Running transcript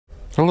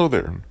Hello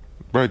there,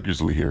 Brad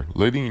Grizzly here,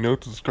 letting you know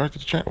to subscribe to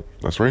the channel.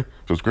 That's right,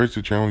 subscribe to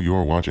the channel you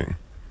are watching.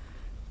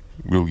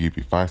 We'll give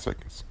you 5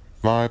 seconds.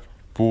 5,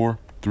 4,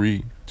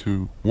 3,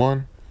 2,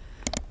 1.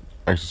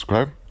 And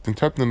subscribe, then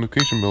tap the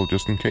notification bell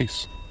just in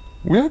case.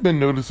 We have been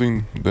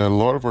noticing that a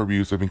lot of our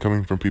views have been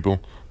coming from people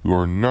who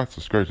are not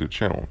subscribed to the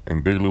channel,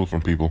 and very little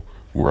from people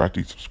who are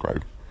actually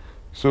subscribed.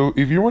 So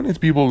if you're one of these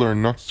people that are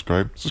not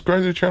subscribed, subscribe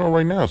to the channel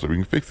right now so we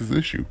can fix this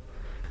issue.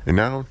 And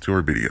now to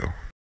our video.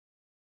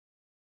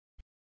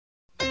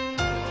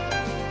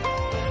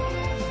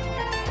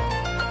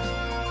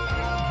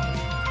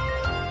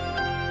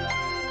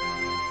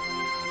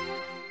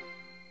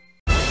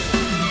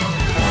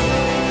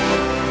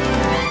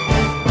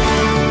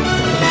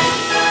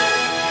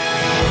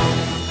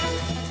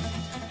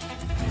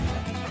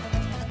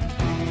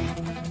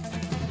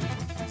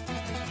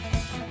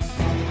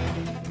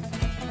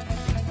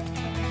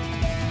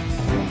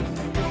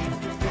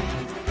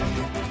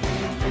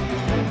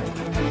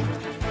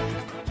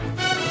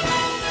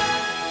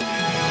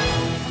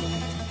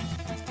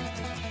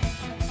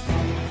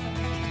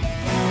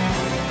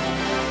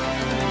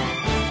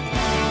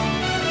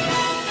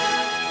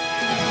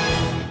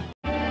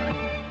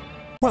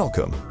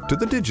 Welcome to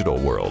the digital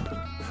world.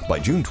 By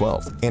June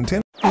 12th,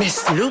 antenna.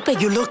 Miss Lupe,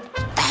 you look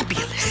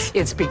fabulous.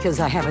 It's because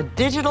I have a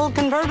digital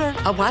converter.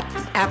 A what?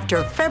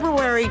 After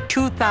February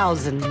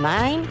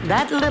 2009,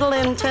 that little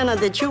antenna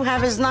that you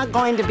have is not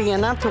going to be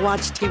enough to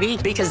watch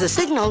TV because the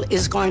signal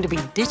is going to be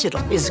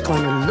digital. It's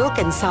going to look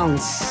and sound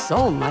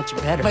so much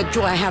better. But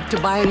do I have to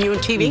buy a new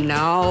TV?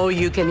 No,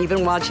 you can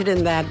even watch it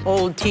in that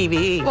old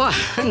TV. Well,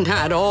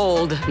 not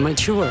old,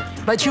 mature.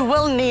 But you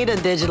will need a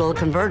digital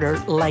converter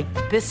like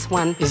this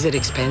one. Is it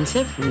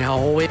expensive?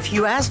 No. If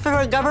you ask for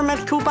a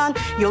government coupon,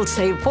 you'll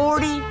save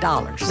 $40.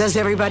 Does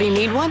everybody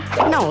need one?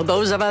 No,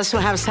 those of us who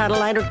have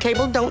satellite or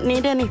cable don't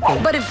need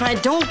anything. But if I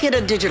don't get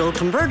a digital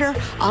converter,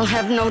 I'll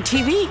have no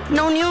TV,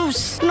 no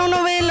news, no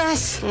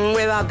novelas.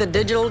 Without the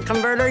digital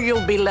converter,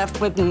 you'll be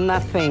left with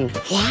nothing.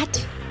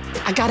 What?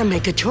 I gotta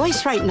make a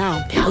choice right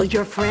now. Tell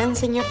your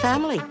friends and your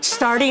family.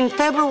 Starting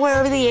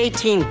February the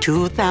 18th,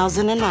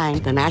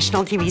 2009, the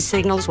national TV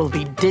signals will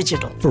be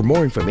digital. For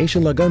more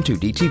information, log on to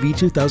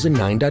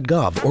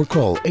dtv2009.gov or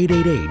call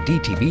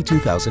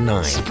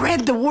 888-DTV-2009.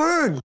 Spread the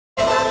word.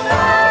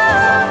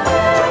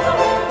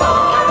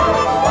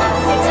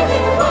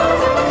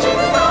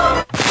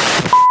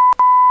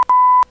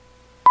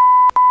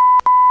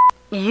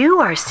 You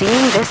are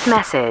seeing this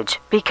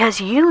message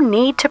because you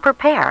need to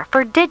prepare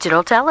for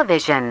digital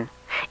television.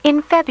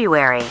 In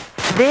February,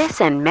 this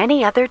and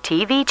many other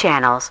TV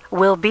channels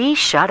will be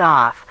shut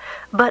off,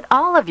 but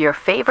all of your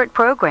favorite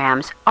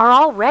programs are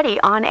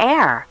already on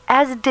air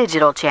as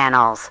digital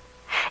channels.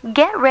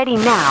 Get ready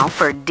now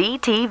for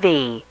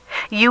DTV.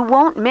 You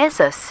won't miss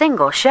a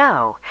single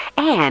show,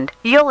 and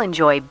you'll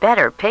enjoy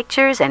better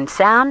pictures and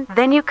sound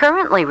than you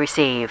currently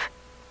receive.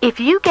 If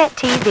you get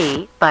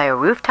TV by a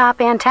rooftop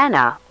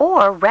antenna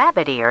or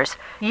rabbit ears,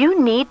 you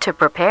need to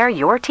prepare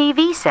your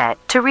TV set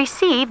to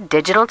receive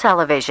digital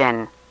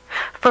television.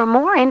 For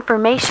more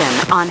information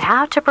on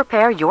how to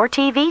prepare your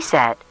TV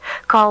set,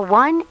 call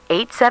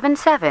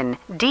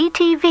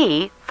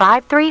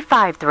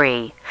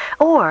 1-877-DTV-5353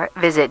 or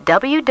visit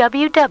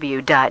www.dtv.gov.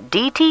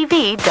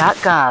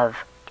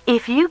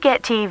 If you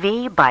get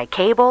TV by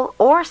cable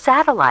or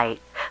satellite,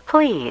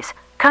 please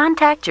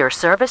contact your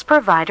service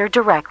provider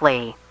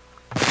directly.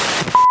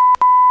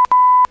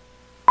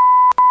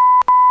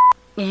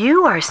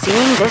 You are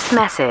seeing this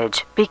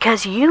message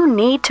because you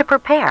need to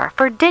prepare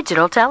for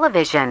digital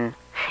television.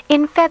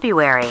 In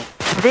February,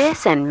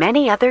 this and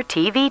many other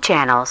TV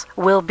channels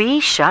will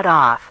be shut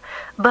off,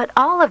 but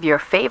all of your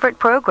favorite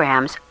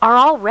programs are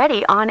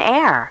already on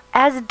air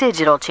as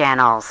digital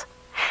channels.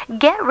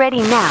 Get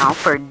ready now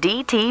for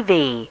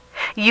DTV.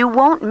 You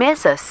won't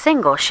miss a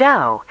single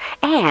show,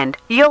 and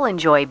you'll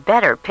enjoy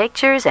better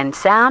pictures and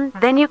sound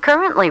than you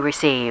currently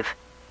receive.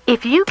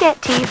 If you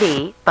get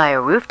TV by a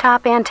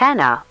rooftop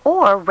antenna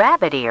or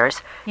rabbit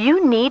ears,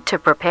 you need to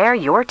prepare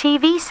your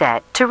TV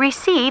set to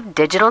receive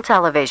digital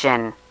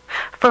television.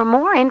 For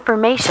more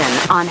information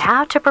on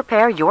how to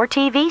prepare your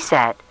TV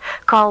set,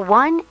 call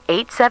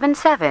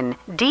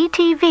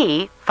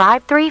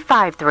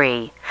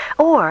 1-877-DTV-5353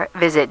 or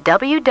visit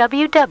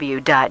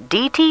www.dtv.gov.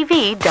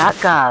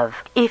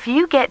 If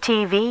you get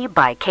TV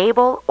by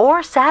cable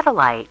or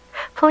satellite,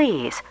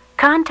 please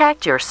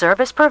contact your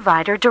service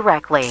provider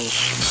directly.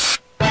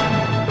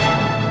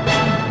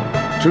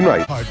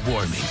 Tonight.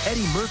 Heartwarming.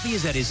 Eddie Murphy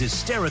is at his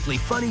hysterically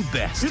funny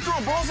best. You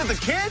throwing balls at the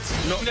kids?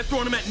 No, they're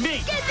throwing them at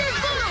me. Get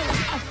this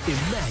ball!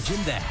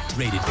 Imagine that.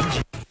 Rated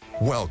PG.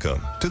 Welcome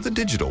to the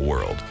digital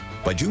world.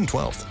 By June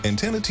 12th,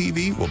 antenna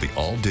TV will be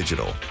all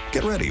digital.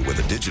 Get ready with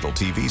a digital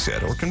TV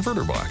set or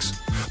converter box.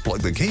 Plug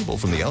the cable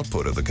from the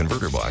output of the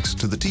converter box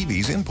to the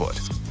TV's input.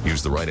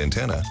 Use the right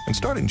antenna and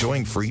start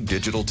enjoying free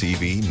digital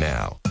TV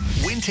now.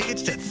 Win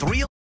tickets to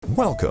 3.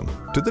 Welcome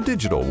to the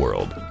digital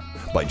world.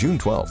 By June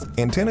 12th,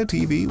 Antenna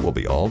TV will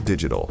be all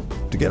digital.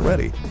 To get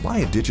ready, buy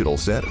a digital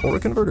set or a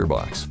converter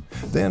box.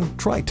 Then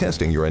try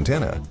testing your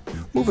antenna.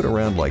 Move it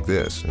around like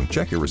this and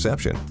check your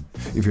reception.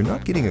 If you're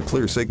not getting a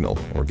clear signal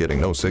or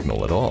getting no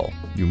signal at all,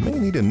 you may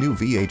need a new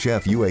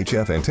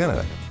VHF-UHF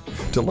antenna.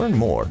 To learn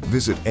more,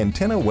 visit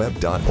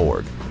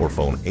antennaweb.org or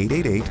phone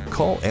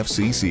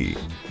 888-CALL-FCC.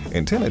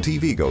 Antenna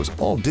TV goes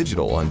all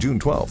digital on June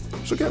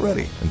 12th, so get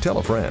ready and tell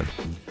a friend.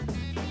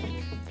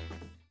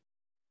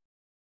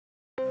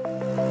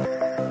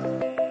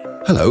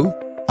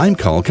 Hello, I'm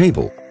Carl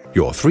Cable,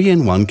 your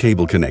 3-in-1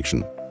 cable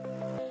connection.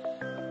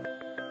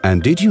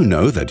 And did you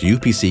know that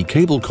UPC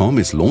Cablecom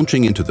is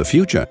launching into the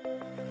future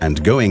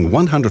and going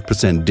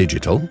 100%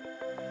 digital?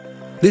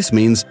 This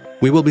means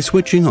we will be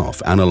switching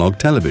off analog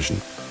television.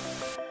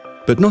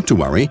 But not to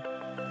worry,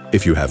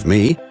 if you have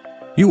me,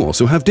 you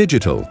also have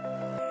digital.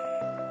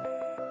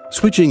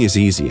 Switching is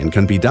easy and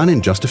can be done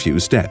in just a few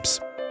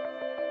steps.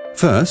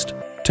 First,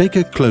 take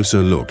a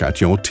closer look at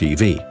your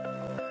TV.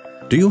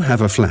 Do you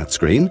have a flat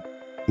screen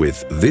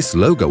with this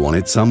logo on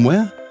it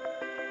somewhere?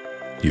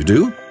 You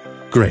do?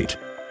 Great.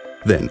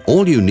 Then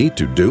all you need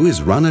to do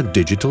is run a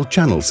digital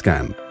channel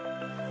scan.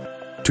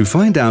 To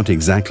find out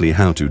exactly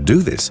how to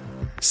do this,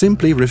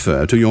 simply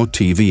refer to your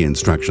TV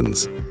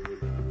instructions.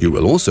 You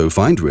will also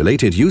find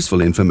related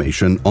useful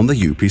information on the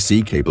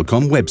UPC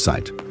Cablecom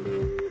website.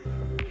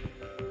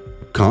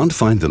 Can't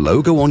find the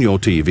logo on your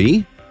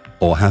TV?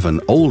 Or have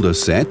an older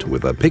set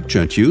with a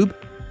picture tube?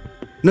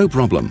 No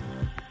problem.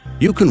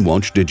 You can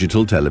watch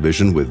digital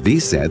television with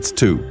these sets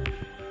too.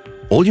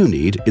 All you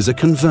need is a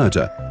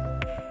converter.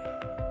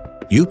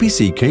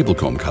 UPC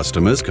Cablecom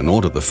customers can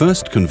order the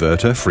first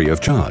converter free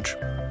of charge.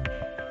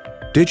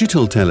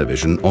 Digital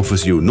television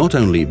offers you not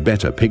only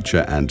better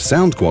picture and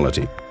sound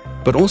quality,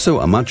 but also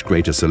a much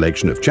greater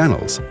selection of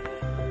channels.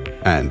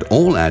 And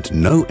all at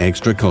no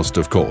extra cost,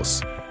 of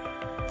course.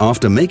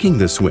 After making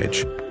the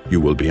switch,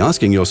 you will be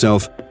asking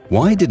yourself,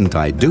 why didn't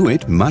I do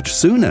it much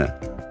sooner?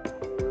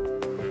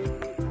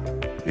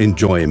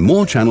 Enjoy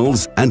more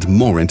channels and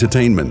more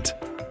entertainment.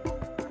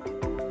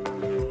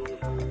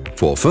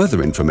 For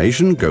further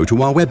information, go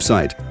to our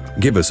website,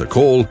 give us a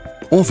call,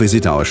 or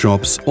visit our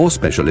shops or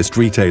specialist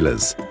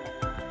retailers.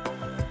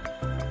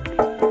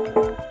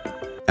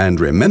 And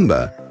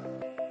remember,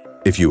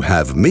 if you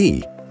have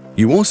me,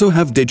 you also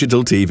have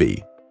digital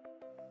TV.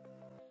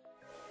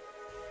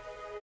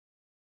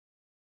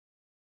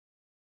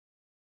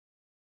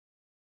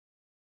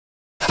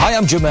 Hi,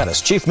 I'm Jim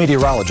Ennis, Chief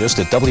Meteorologist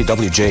at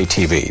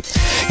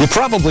WWJ-TV. You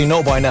probably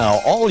know by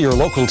now all your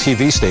local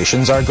TV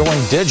stations are going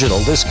digital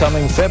this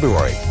coming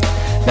February.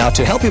 Now,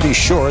 to help you be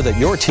sure that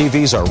your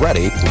TVs are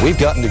ready, we've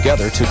gotten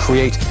together to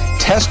create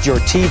Test Your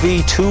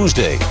TV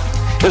Tuesday.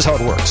 Here's how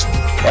it works.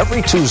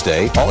 Every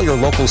Tuesday, all your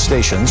local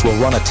stations will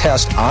run a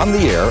test on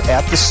the air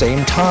at the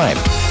same time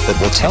that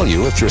will tell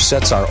you if your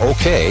sets are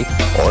okay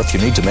or if you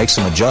need to make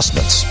some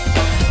adjustments.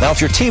 Now, if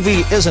your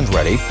TV isn't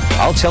ready,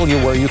 I'll tell you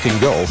where you can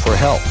go for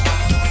help.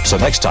 So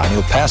next time,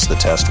 you'll pass the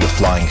test with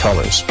flying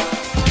colors.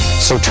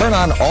 So turn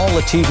on all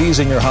the TVs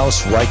in your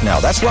house right now.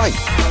 That's right.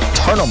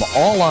 Turn them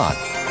all on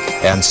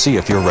and see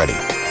if you're ready.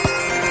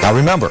 Now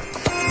remember,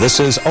 this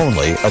is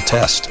only a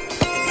test.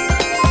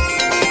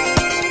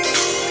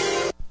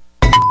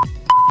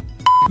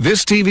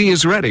 This TV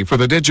is ready for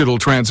the digital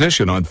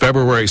transition on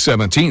February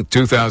 17,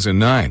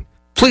 2009.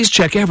 Please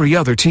check every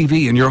other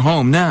TV in your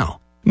home now.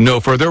 No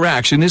further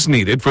action is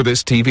needed for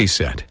this TV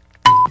set.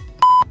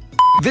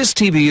 This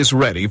TV is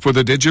ready for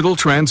the digital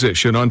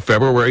transition on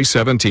February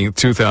 17,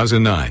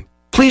 2009.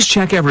 Please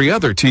check every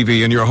other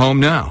TV in your home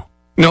now.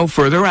 No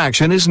further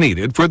action is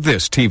needed for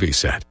this TV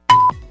set.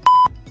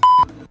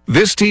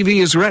 This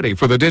TV is ready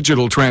for the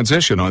digital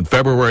transition on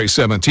February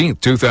 17,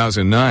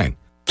 2009.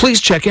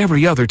 Please check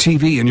every other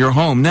TV in your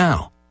home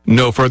now.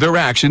 No further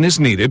action is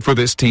needed for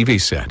this TV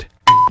set.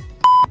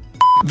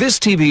 This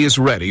TV is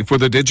ready for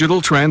the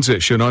digital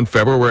transition on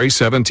February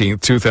 17,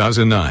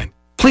 2009.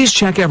 Please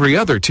check every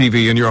other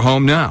TV in your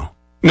home now.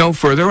 No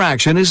further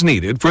action is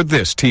needed for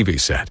this TV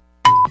set.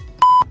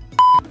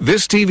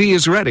 This TV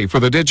is ready for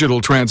the digital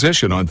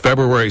transition on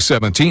February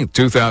 17,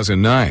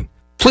 2009.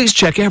 Please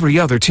check every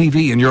other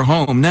TV in your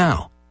home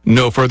now.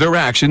 No further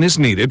action is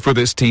needed for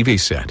this TV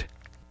set.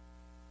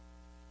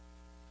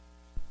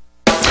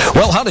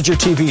 Well, how did your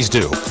TVs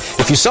do?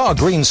 If you saw a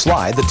green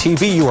slide, the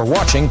TV you are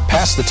watching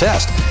passed the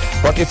test.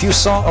 But if you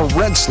saw a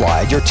red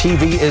slide, your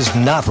TV is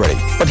not ready.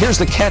 But here's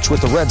the catch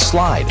with the red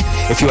slide.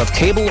 If you have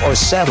cable or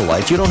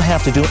satellite, you don't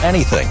have to do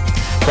anything.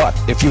 But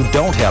if you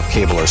don't have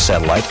cable or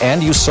satellite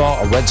and you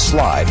saw a red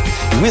slide,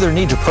 you either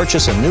need to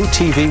purchase a new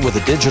TV with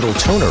a digital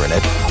tuner in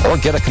it or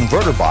get a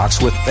converter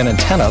box with an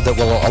antenna that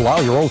will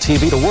allow your old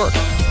TV to work.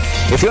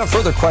 If you have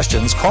further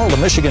questions, call the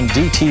Michigan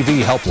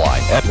DTV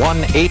helpline at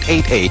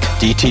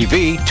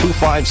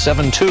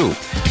 1-888-DTV-2572.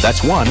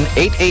 That's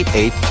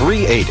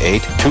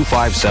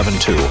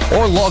 1-888-388-2572.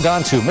 Or log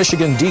on to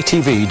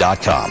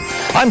MichiganDTV.com.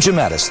 I'm Jim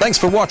Addis. Thanks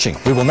for watching.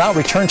 We will now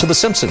return to The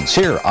Simpsons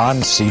here on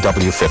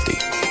CW50.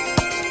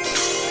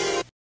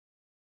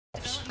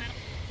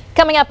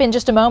 Coming up in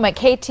just a moment,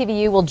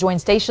 KTVU will join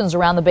stations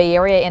around the Bay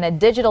Area in a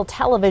digital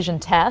television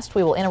test.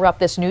 We will interrupt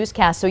this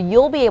newscast so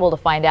you'll be able to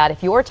find out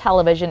if your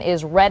television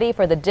is ready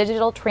for the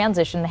digital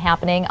transition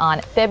happening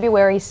on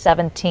February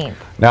 17th.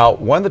 Now,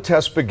 when the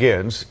test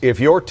begins, if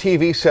your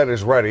TV set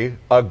is ready,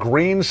 a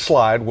green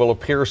slide will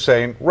appear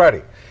saying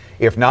ready.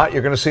 If not,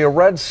 you're going to see a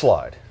red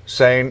slide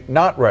saying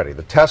not ready.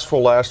 The test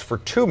will last for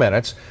 2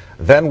 minutes,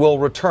 then we'll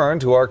return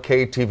to our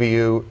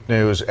KTVU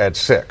news at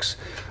 6.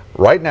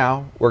 Right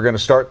now, we're going to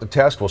start the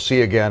test. We'll see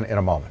you again in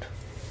a moment.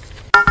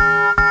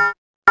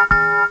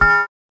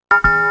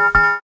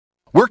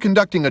 We're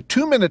conducting a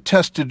 2-minute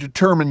test to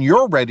determine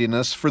your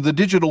readiness for the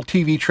digital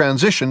TV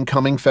transition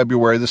coming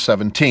February the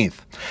 17th.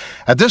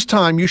 At this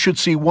time, you should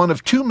see one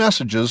of 2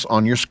 messages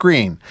on your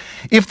screen.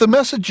 If the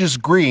message is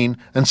green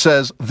and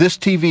says, "This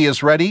TV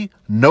is ready,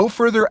 no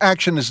further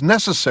action is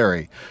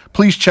necessary,"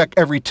 please check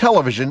every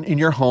television in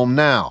your home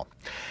now.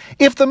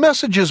 If the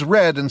message is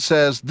red and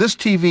says, "This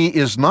TV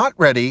is not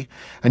ready,"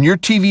 and your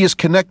TV is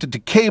connected to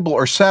cable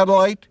or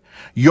satellite,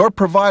 your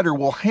provider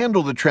will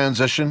handle the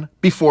transition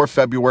before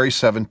February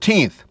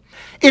 17th.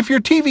 If your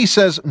TV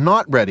says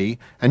not ready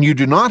and you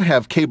do not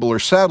have cable or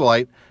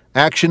satellite,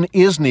 action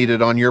is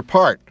needed on your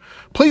part.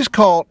 Please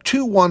call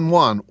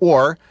 211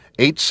 or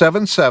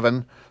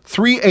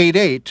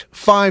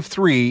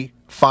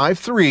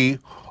 877-388-5353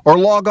 or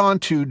log on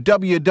to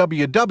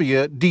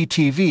www.dtv.gov.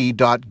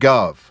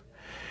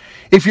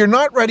 If you're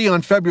not ready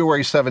on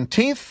February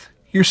 17th,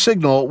 your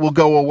signal will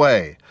go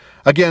away.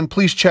 Again,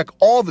 please check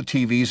all the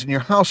TVs in your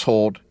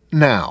household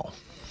now.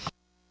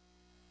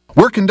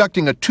 We're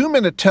conducting a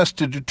 2-minute test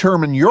to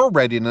determine your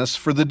readiness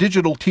for the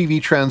digital TV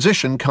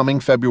transition coming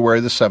February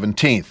the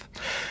 17th.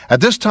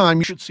 At this time,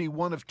 you should see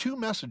one of 2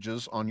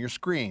 messages on your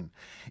screen.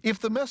 If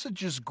the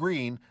message is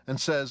green and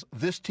says,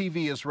 "This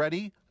TV is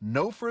ready,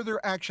 no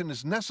further action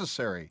is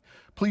necessary,"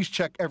 please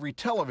check every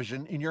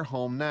television in your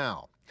home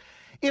now.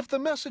 If the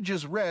message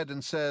is red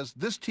and says,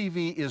 "This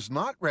TV is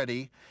not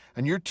ready,"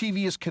 and your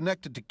TV is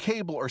connected to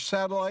cable or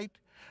satellite,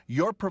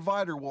 your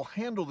provider will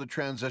handle the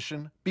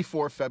transition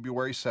before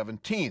February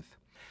 17th.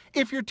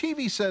 If your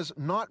TV says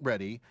not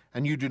ready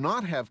and you do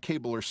not have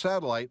cable or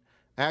satellite,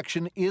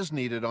 action is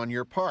needed on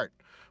your part.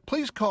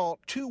 Please call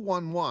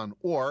 211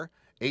 or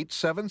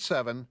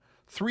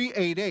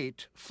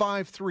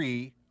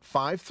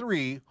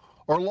 877-388-5353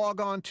 or log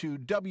on to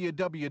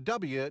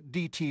www.dtv.gov.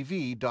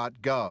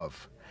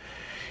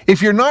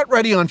 If you're not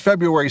ready on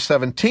February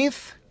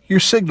 17th,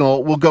 your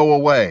signal will go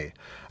away.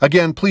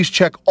 Again, please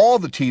check all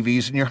the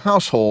TVs in your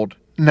household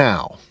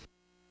now.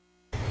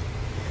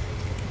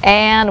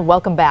 And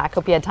welcome back.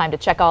 Hope you had time to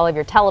check all of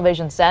your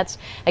television sets.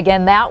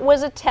 Again, that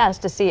was a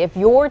test to see if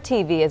your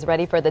TV is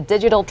ready for the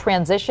digital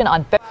transition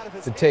on February.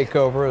 To take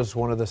over as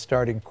one of the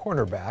starting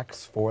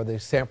cornerbacks for the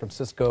San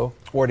Francisco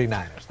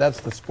 49ers. That's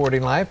the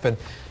sporting life. And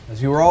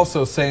as you were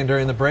also saying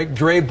during the break,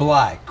 Dre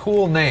Bly.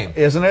 Cool name.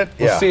 Isn't it?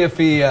 We'll see if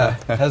he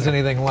has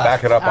anything left.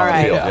 Back it up on the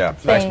field. Yeah.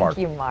 Nice, Mark.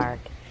 Thank you, Mark.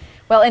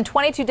 Well, in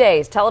 22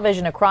 days,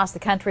 television across the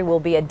country will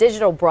be a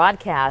digital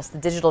broadcast. The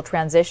digital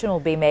transition will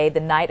be made the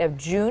night of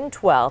June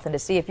 12th. And to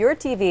see if your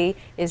TV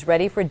is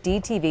ready for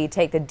DTV,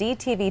 take the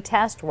DTV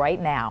test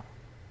right now.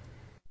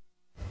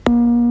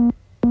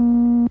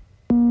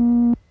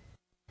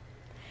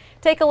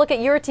 Take a look at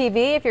your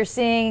TV. If you're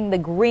seeing the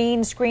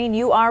green screen,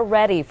 you are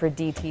ready for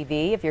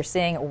DTV. If you're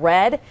seeing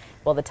red,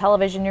 well, the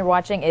television you're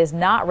watching is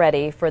not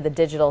ready for the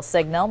digital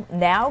signal.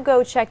 Now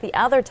go check the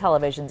other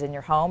televisions in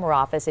your home or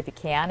office if you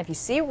can. If you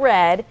see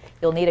red,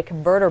 you'll need a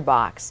converter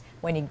box.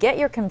 When you get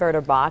your converter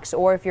box,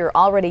 or if you're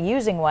already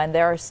using one,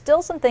 there are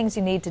still some things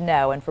you need to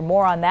know. And for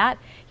more on that,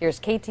 here's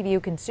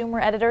KTVU consumer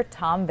editor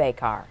Tom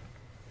Vakar.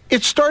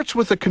 It starts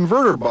with a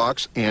converter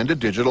box and a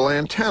digital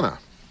antenna.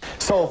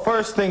 So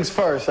first things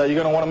first, you're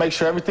going to want to make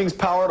sure everything's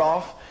powered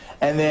off,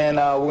 and then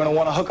we're going to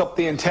want to hook up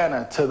the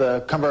antenna to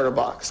the converter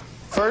box.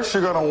 First,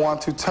 you're going to want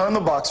to turn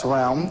the box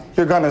around.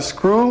 You're going to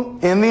screw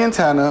in the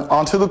antenna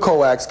onto the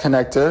coax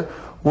connector,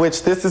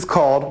 which this is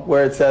called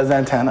where it says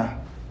antenna.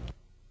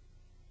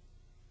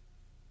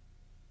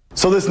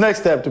 So this next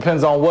step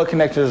depends on what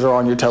connectors are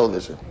on your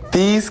television.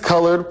 These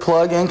colored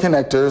plug-in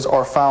connectors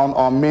are found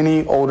on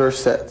many older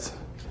sets.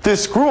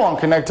 This screw-on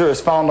connector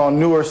is found on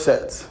newer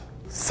sets.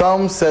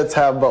 Some sets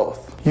have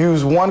both.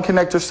 Use one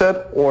connector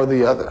set or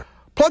the other.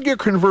 Plug your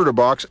converter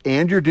box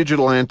and your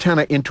digital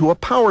antenna into a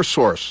power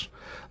source.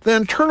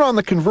 Then turn on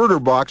the converter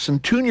box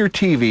and tune your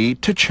TV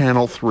to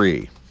channel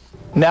 3.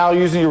 Now,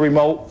 using your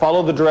remote,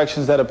 follow the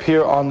directions that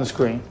appear on the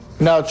screen.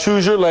 Now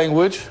choose your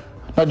language.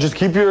 Now just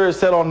keep your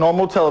set on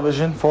normal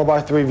television,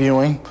 4x3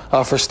 viewing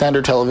for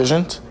standard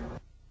televisions.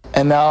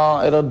 And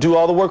now it'll do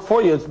all the work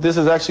for you. This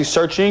is actually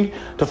searching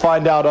to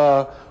find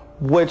out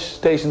which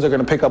stations are going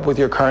to pick up with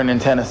your current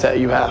antenna set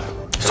you have.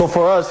 So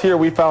for us here,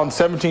 we found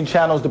 17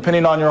 channels.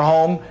 Depending on your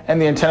home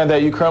and the antenna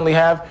that you currently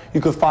have,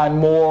 you could find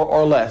more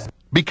or less.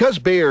 Because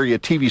Bay Area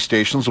TV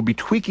stations will be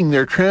tweaking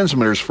their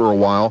transmitters for a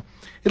while,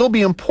 it'll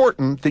be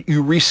important that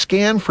you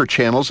rescan for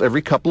channels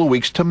every couple of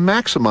weeks to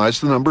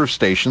maximize the number of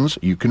stations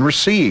you can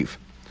receive.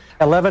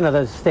 11 of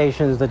the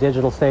stations, the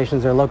digital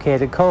stations, are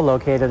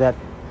co-located at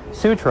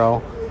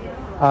Sutro.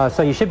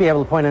 So you should be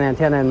able to point an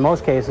antenna in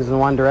most cases in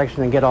one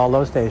direction and get all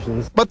those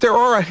stations. But there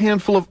are a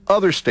handful of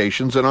other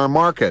stations in our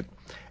market.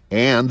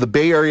 And the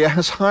Bay Area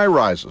has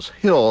high-rises,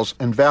 hills,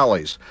 and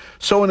valleys.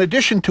 So in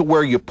addition to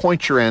where you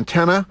point your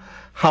antenna,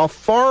 how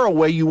far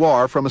away you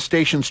are from a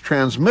station's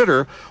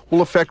transmitter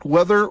will affect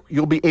whether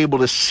you'll be able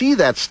to see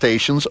that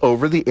station's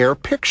over-the-air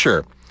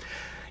picture.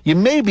 You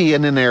may be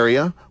in an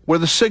area where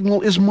the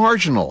signal is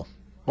marginal,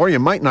 or you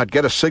might not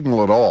get a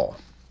signal at all.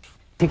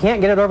 If you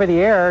can't get it over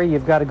the air,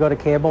 you've got to go to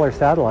cable or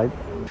satellite.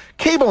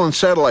 Cable and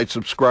satellite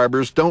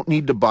subscribers don't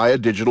need to buy a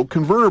digital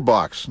converter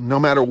box, no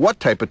matter what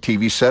type of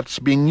TV set's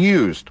being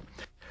used.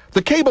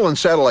 The cable and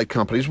satellite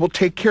companies will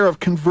take care of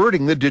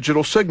converting the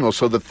digital signal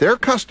so that their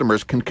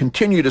customers can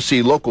continue to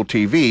see local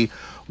TV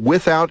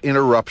without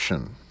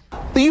interruption.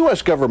 The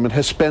U.S. government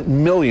has spent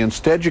millions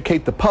to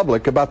educate the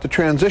public about the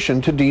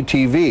transition to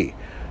DTV.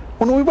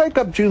 When we wake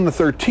up June the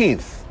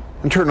 13th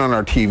and turn on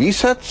our TV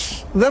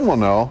sets, then we'll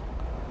know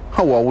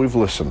how well we've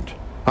listened.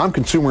 I'm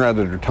consumer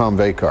editor Tom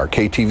Vakar,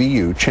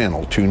 KTVU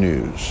Channel 2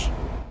 News.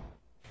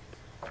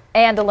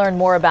 And to learn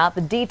more about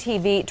the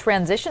DTV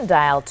transition,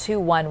 dial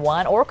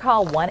 211 or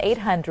call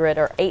 1-800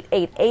 or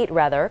 888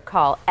 rather.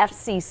 Call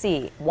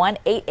FCC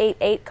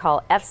 1-888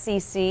 call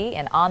FCC,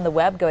 and on the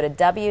web go to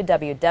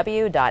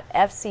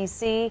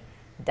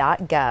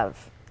www.fcc.gov.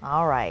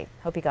 All right,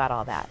 hope you got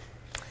all that.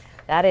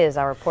 That is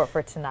our report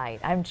for tonight.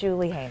 I'm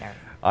Julie Hayner.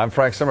 I'm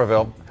Frank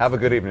Somerville. Have a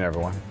good evening,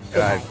 everyone. Good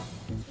night.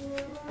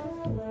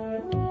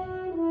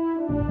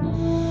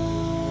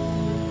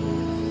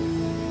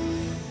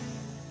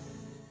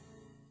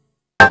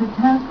 A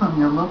test from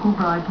your local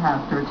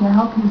broadcaster to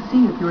help you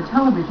see if your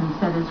television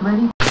set is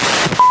ready.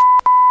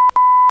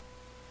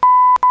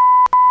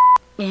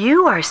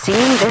 You are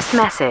seeing this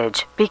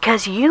message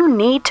because you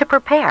need to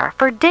prepare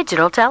for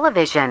digital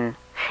television.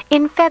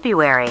 In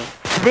February,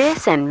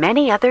 this and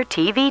many other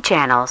TV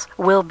channels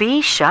will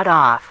be shut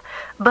off,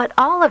 but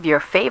all of your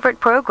favorite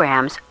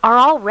programs are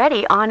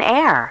already on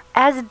air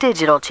as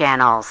digital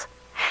channels.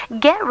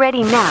 Get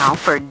ready now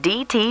for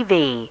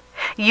DTV.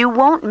 You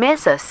won't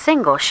miss a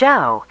single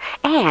show,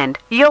 and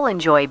you'll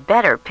enjoy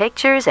better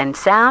pictures and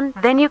sound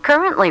than you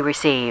currently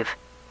receive.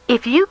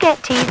 If you get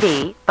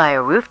TV by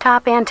a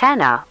rooftop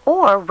antenna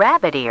or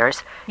rabbit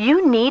ears,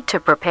 you need to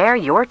prepare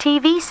your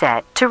TV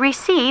set to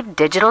receive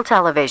digital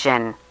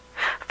television.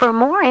 For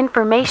more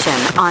information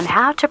on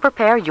how to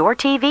prepare your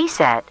TV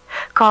set,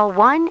 call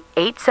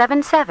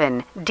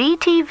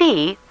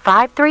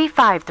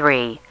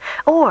 1-877-DTV-5353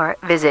 or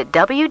visit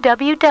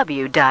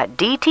www.dtv.gov.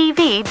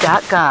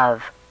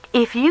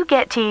 If you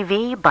get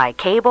TV by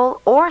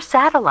cable or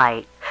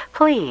satellite,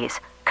 please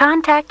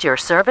contact your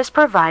service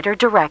provider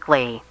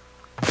directly.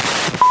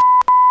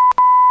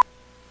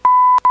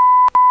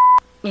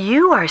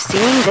 You are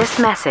seeing this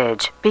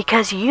message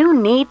because you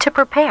need to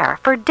prepare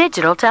for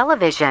digital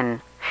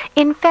television.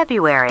 In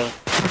February,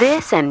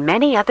 this and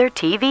many other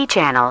TV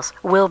channels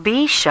will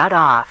be shut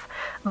off,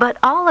 but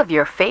all of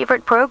your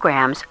favorite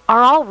programs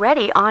are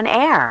already on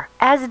air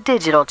as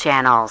digital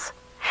channels.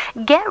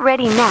 Get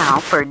ready now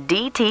for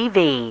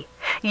DTV.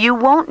 You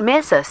won't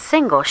miss a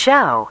single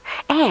show,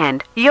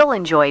 and you'll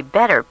enjoy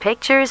better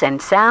pictures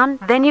and sound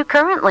than you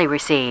currently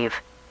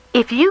receive.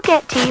 If you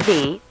get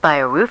TV by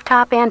a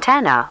rooftop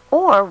antenna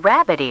or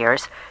rabbit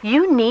ears,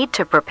 you need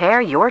to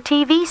prepare your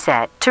TV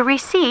set to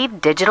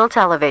receive digital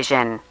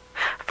television.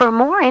 For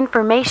more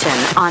information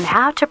on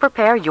how to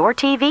prepare your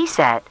TV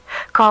set,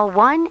 call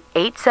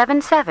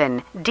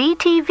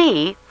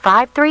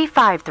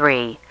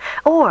 1-877-DTV-5353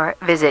 or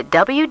visit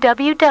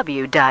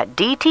www.dtv.gov.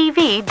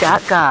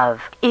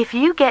 If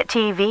you get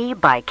TV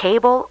by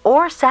cable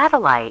or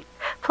satellite,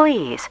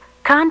 please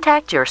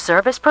contact your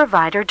service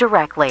provider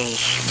directly.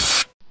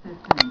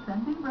 Systems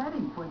and be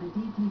ready for the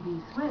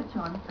DTV switch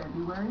on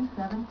February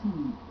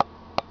 17th.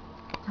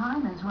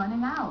 Time is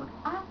running out.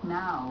 Act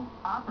now.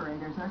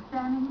 Operators are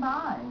standing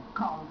by.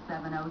 Call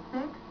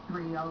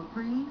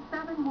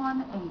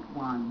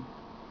 706-303-7181.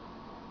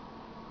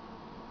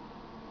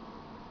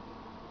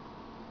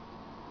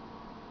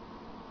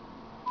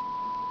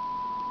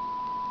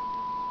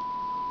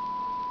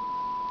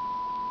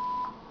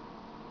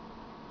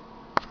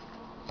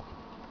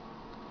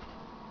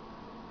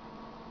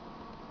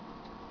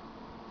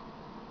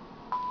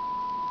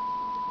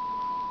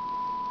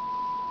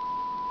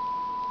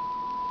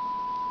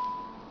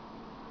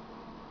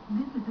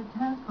 This is a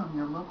test from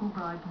your local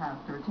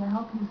broadcaster to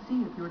help you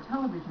see if your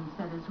television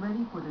set is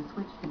ready for the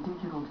switch to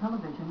digital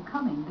television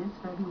coming this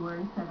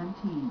February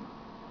 17th.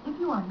 If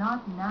you are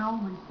not now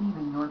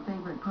receiving your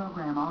favorite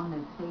program on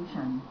this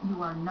station,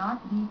 you are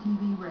not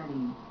DTV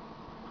ready.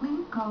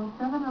 Please call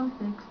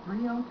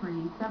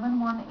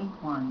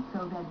 706-303-7181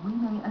 so that we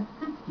may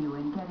assist you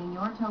in getting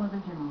your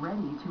television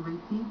ready to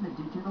receive the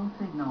digital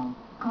signal.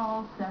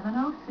 Call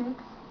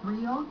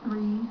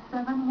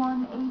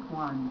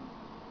 706-303-7181.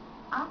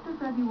 After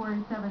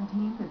February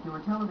 17th, if your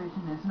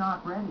television is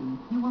not ready,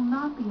 you will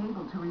not be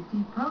able to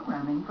receive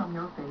programming from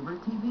your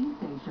favorite TV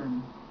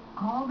station.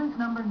 Call this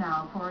number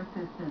now for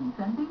assistance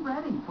and be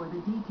ready for the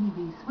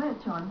DTV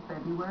switch on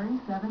February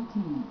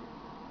 17th.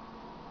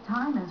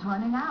 Time is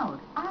running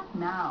out. Act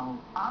now.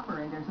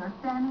 Operators are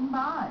standing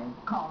by.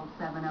 Call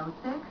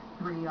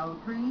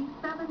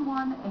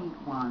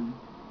 706-303-7181.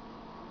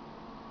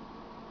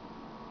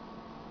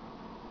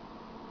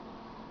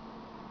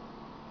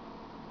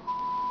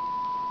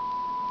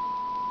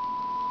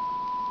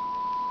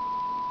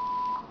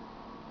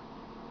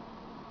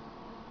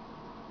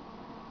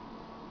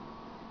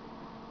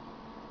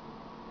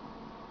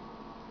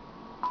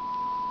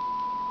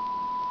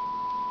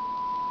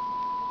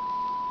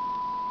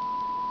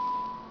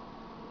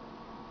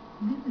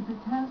 This is a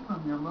test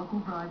from your local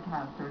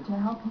broadcaster to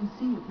help you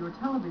see if your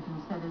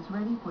television set is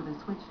ready for the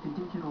switch to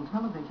digital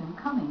television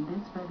coming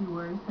this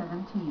February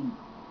 17th.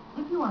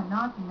 If you are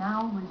not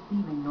now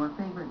receiving your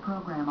favorite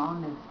program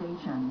on this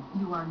station,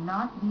 you are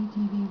not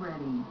DTV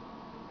ready.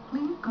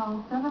 Please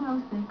call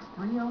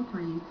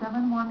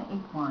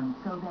 706-303-7181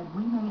 so that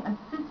we may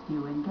assist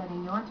you in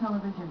getting your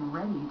television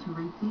ready to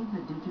receive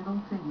the digital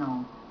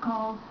signal.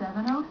 Call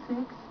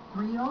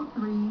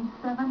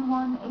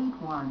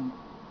 706-303-7181.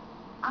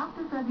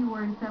 After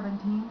February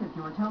 17th, if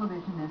your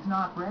television is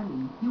not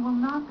ready, you will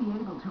not be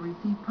able to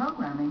receive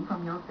programming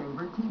from your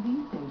favorite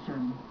TV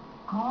station.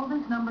 Call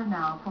this number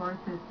now for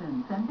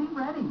assistance and be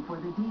ready for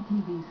the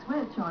DTV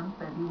switch on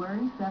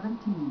February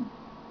 17th.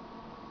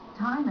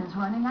 Time is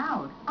running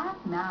out.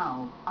 Act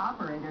now.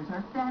 Operators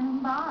are standing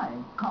by.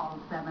 Call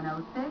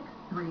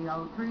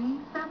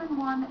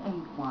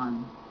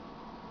 706-303-7181.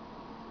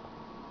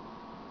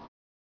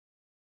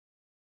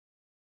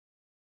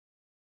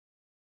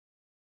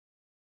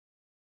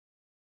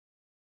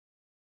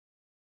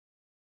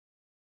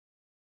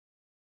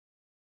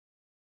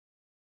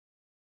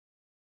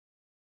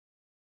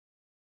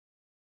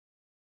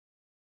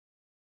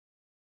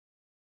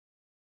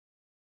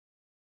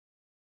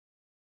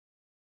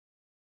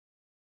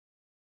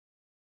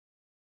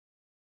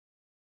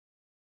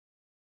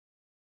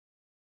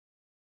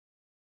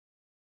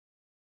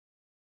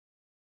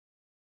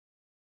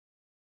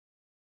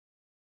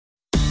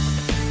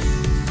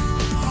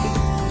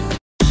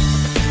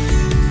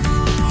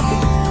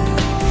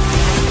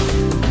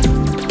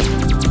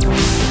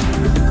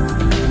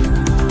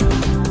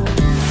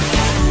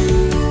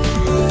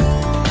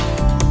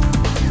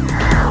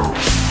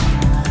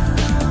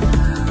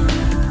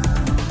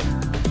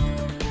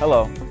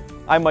 Hello,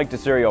 I'm Mike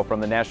DeCirio from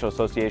the National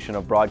Association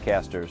of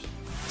Broadcasters.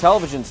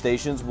 Television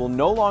stations will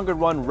no longer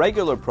run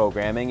regular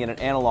programming in an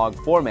analog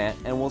format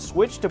and will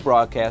switch to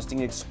broadcasting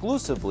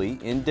exclusively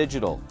in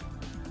digital.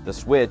 The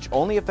switch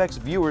only affects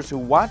viewers who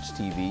watch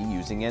TV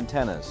using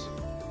antennas.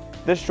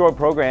 This short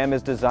program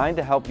is designed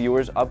to help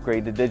viewers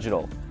upgrade to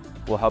digital.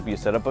 We'll help you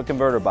set up a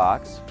converter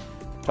box,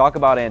 talk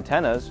about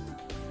antennas,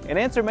 and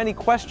answer many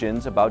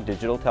questions about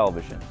digital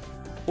television.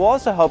 We'll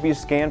also help you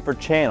scan for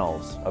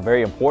channels, a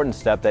very important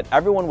step that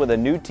everyone with a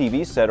new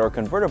TV set or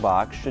converter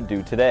box should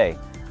do today.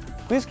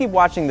 Please keep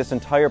watching this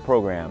entire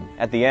program.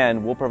 At the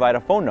end, we'll provide a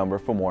phone number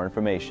for more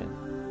information.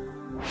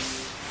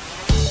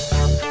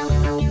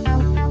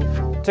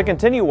 To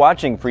continue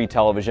watching free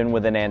television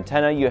with an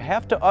antenna, you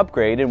have to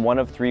upgrade in one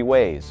of three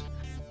ways.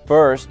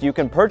 First, you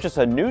can purchase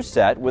a new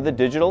set with a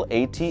digital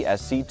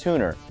ATSC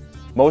tuner.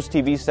 Most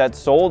TV sets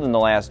sold in the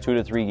last 2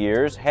 to 3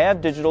 years have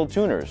digital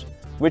tuners,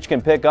 which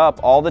can pick up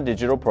all the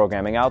digital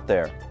programming out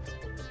there.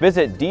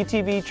 Visit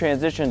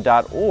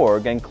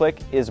dtvtransition.org and click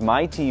Is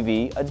My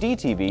TV a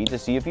DTV to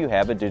see if you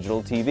have a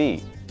digital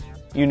TV.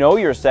 You know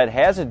your set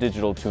has a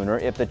digital tuner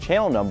if the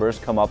channel numbers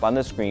come up on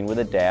the screen with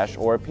a dash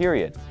or a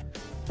period.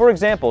 For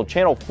example,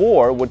 channel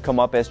 4 would come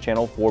up as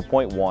channel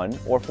 4.1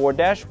 or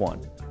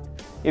 4-1.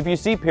 If you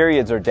see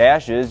periods or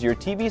dashes, your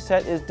TV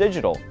set is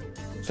digital,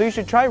 so you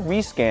should try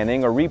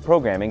rescanning or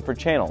reprogramming for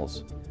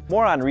channels.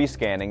 More on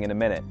rescanning in a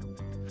minute.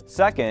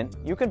 Second,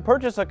 you can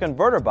purchase a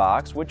converter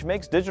box which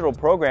makes digital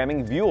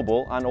programming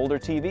viewable on older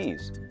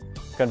TVs.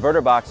 Converter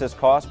boxes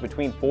cost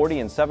between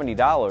 $40 and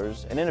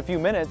 $70, and in a few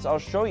minutes I'll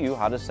show you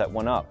how to set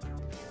one up.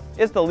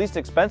 It's the least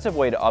expensive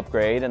way to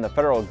upgrade, and the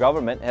federal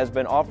government has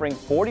been offering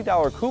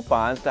 $40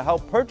 coupons to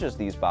help purchase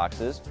these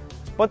boxes,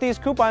 but these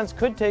coupons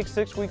could take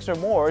 6 weeks or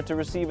more to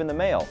receive in the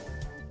mail.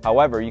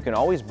 However, you can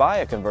always buy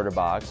a converter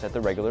box at the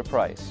regular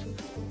price.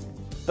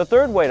 The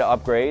third way to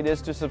upgrade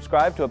is to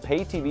subscribe to a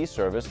pay TV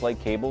service like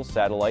cable,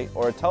 satellite,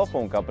 or a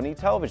telephone company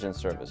television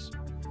service.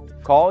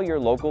 Call your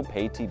local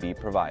pay TV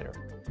provider.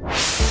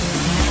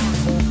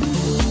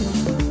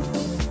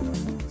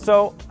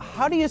 So,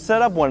 how do you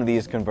set up one of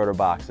these converter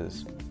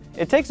boxes?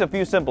 It takes a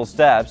few simple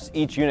steps.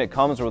 Each unit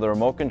comes with a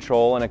remote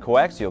control and a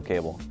coaxial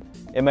cable.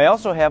 It may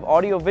also have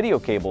audio-video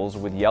cables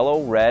with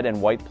yellow, red,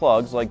 and white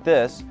plugs like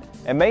this,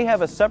 and may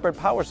have a separate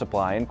power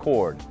supply and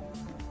cord.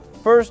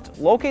 First,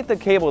 locate the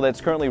cable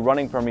that's currently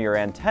running from your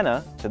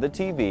antenna to the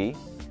TV,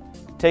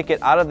 take it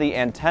out of the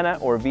antenna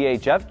or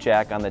VHF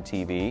jack on the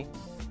TV,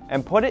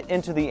 and put it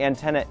into the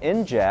antenna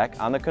in jack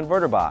on the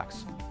converter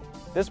box.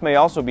 This may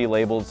also be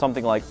labeled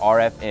something like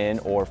RF in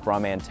or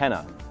from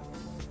antenna.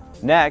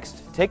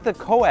 Next, take the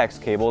coax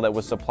cable that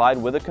was supplied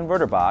with the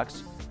converter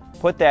box,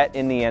 put that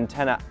in the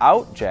antenna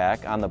out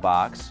jack on the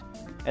box,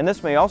 and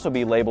this may also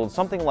be labeled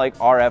something like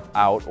RF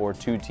out or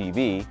to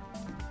TV,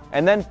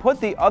 and then put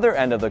the other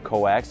end of the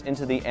coax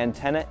into the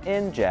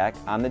antenna-in jack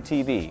on the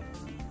TV.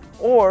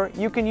 Or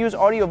you can use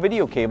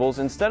audio-video cables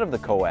instead of the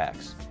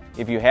coax,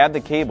 if you have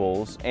the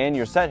cables and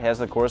your set has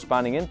the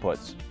corresponding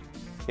inputs.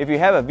 If you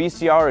have a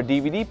VCR or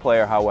DVD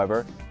player,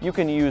 however, you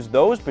can use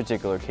those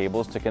particular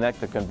cables to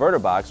connect the converter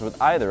box with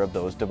either of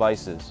those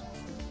devices.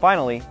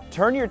 Finally,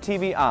 turn your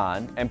TV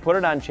on and put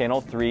it on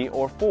channel 3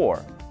 or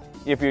 4.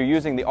 If you're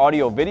using the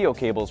audio-video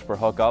cables for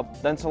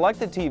hookup, then select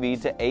the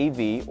TV to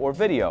AV or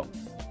video.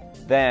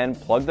 Then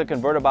plug the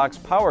converter box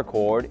power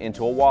cord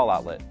into a wall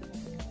outlet.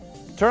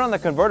 Turn on the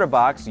converter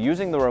box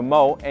using the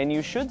remote and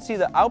you should see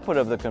the output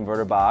of the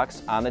converter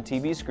box on the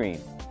TV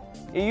screen.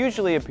 It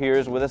usually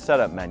appears with a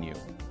setup menu.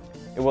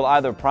 It will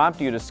either prompt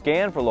you to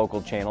scan for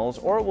local channels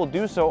or it will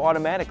do so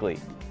automatically.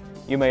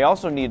 You may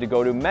also need to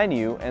go to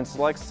Menu and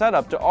select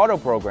Setup to Auto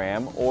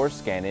Program or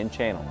Scan in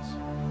Channels.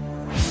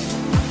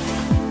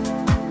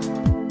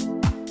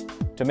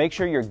 To make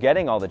sure you're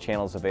getting all the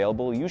channels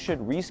available, you should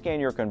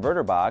rescan your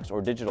converter box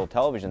or digital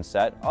television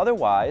set,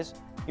 otherwise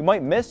you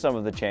might miss some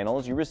of the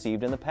channels you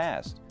received in the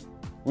past.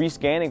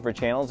 Rescanning for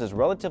channels is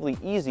relatively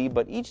easy,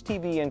 but each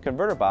TV and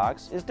converter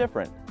box is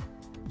different.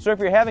 So if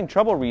you're having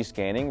trouble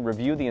rescanning,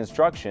 review the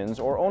instructions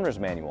or owner's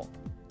manual.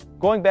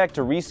 Going back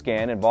to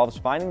rescan involves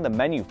finding the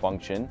menu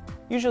function.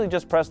 Usually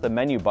just press the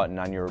menu button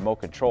on your remote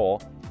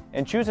control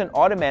and choose an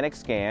automatic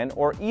scan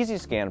or easy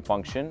scan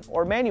function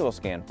or manual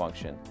scan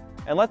function,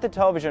 and let the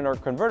television or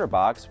converter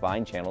box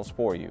find channels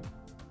for you.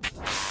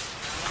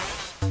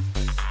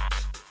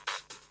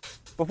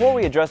 Before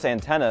we address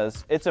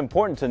antennas, it's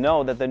important to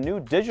know that the new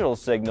digital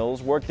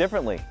signals work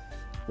differently.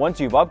 Once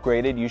you've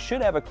upgraded, you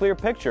should have a clear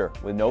picture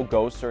with no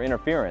ghosts or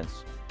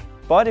interference.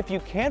 But if you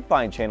can't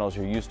find channels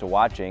you're used to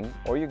watching,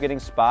 or you're getting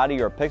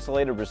spotty or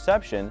pixelated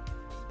reception,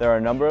 there are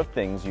a number of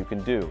things you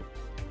can do.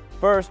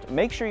 First,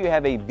 make sure you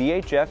have a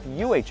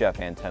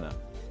VHF-UHF antenna.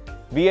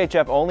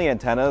 VHF-only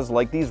antennas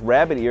like these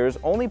rabbit ears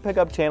only pick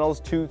up channels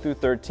 2 through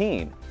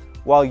 13,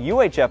 while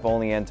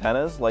UHF-only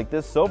antennas like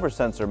this silver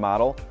sensor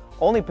model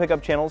only pick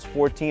up channels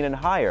 14 and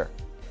higher.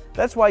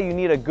 That's why you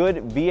need a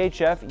good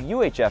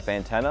VHF-UHF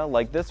antenna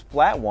like this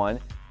flat one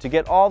to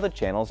get all the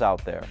channels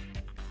out there.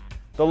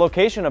 The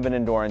location of an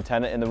indoor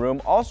antenna in the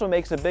room also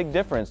makes a big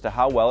difference to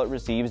how well it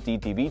receives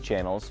DTV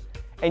channels,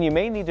 and you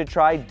may need to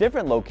try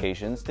different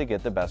locations to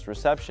get the best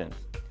reception.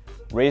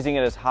 Raising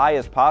it as high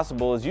as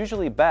possible is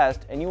usually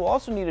best, and you will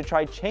also need to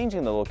try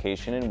changing the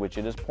location in which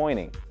it is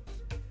pointing.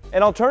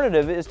 An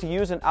alternative is to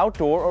use an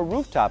outdoor or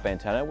rooftop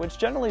antenna, which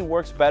generally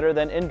works better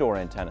than indoor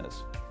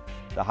antennas.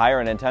 The higher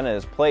an antenna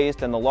is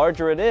placed and the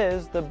larger it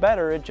is, the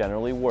better it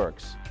generally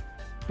works.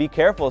 Be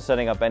careful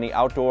setting up any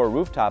outdoor or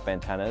rooftop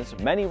antennas.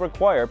 Many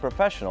require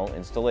professional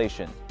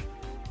installation.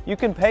 You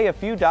can pay a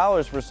few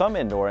dollars for some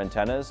indoor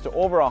antennas to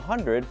over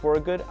 $100 for a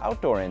good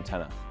outdoor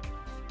antenna.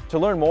 To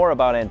learn more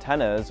about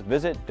antennas,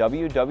 visit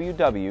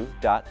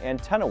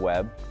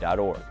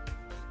www.antennaweb.org.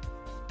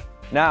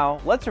 Now,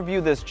 let's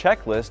review this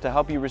checklist to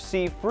help you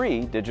receive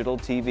free digital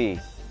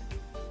TV.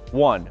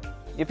 1.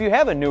 If you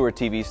have a newer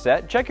TV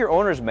set, check your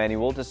owner's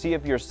manual to see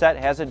if your set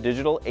has a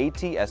digital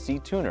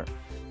AT-SC tuner.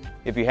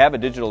 If you have a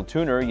digital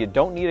tuner, you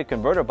don't need a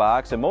converter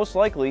box and most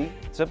likely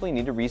simply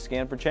need to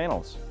rescan for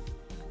channels.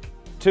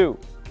 2.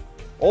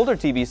 Older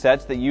TV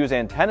sets that use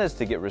antennas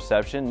to get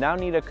reception now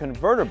need a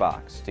converter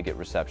box to get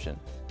reception.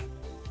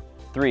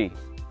 3.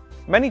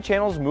 Many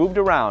channels moved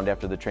around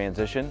after the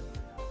transition.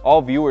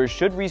 All viewers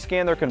should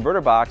rescan their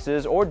converter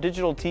boxes or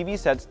digital TV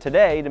sets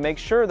today to make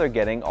sure they're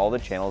getting all the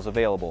channels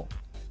available.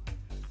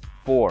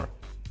 4.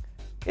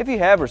 If you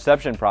have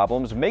reception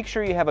problems, make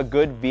sure you have a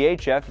good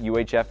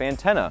VHF-UHF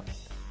antenna.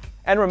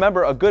 And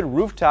remember, a good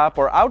rooftop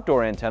or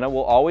outdoor antenna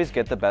will always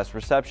get the best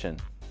reception.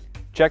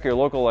 Check your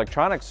local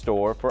electronics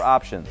store for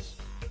options.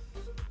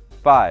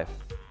 5.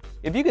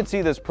 If you can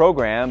see this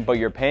program, but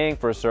you're paying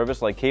for a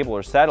service like cable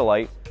or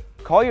satellite,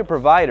 call your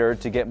provider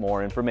to get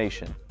more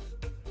information.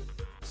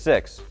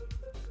 6.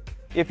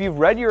 If you've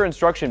read your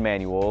instruction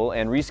manual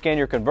and rescan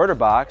your converter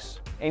box,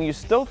 and you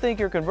still think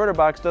your converter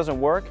box doesn't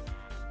work,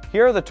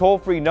 here are the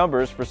toll-free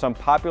numbers for some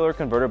popular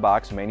converter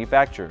box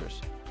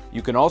manufacturers.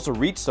 You can also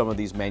reach some of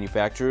these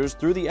manufacturers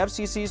through the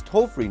FCC's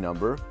toll-free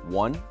number,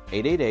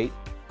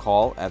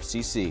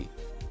 1-888-CALL-FCC.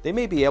 They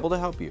may be able to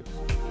help you.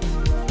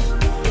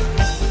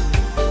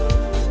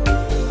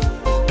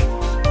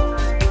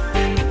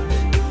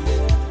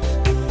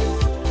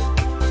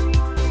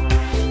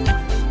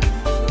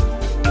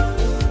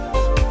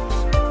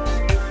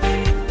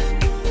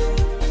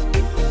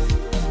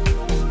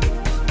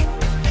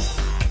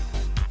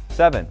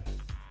 Seven.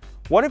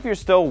 What if you're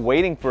still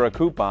waiting for a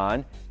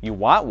coupon, you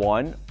want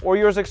one, or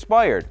yours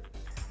expired?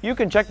 You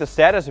can check the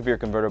status of your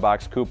converter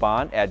box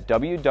coupon at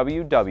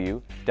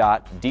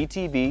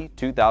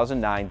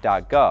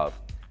www.dtv2009.gov.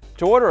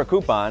 To order a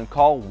coupon,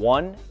 call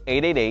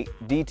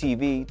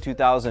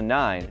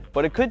 1-888-DTV-2009,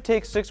 but it could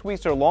take 6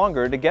 weeks or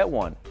longer to get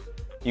one.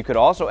 You could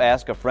also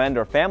ask a friend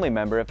or family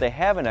member if they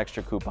have an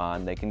extra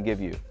coupon they can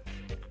give you.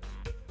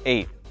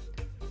 8.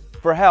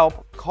 For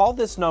help, call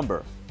this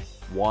number,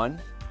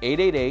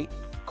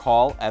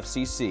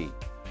 1-888-CALL-FCC.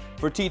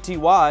 For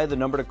TTY, the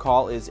number to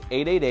call is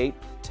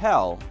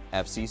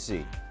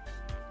 888-TEL-FCC.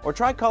 Or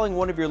try calling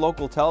one of your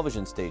local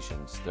television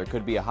stations. There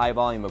could be a high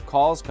volume of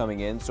calls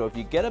coming in, so if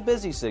you get a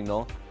busy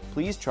signal,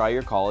 please try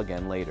your call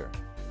again later.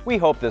 We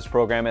hope this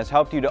program has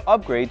helped you to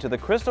upgrade to the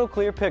crystal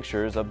clear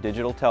pictures of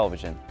digital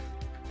television.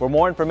 For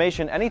more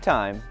information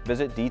anytime,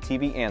 visit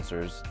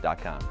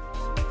dtvanswers.com.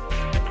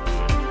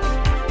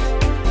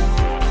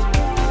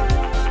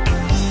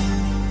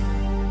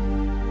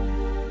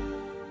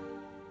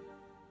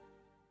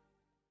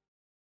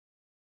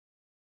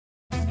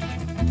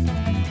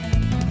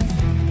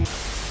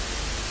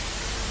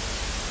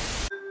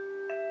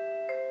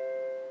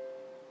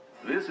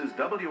 This is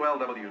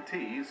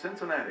WLWT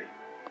Cincinnati.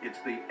 It's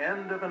the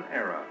end of an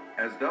era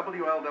as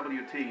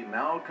WLWT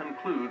now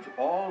concludes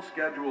all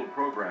scheduled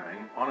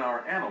programming on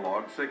our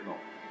analog signal.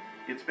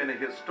 It's been a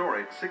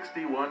historic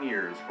 61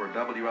 years for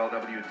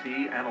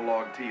WLWT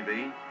Analog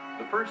TV,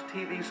 the first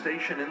TV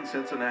station in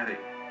Cincinnati,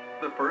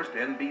 the first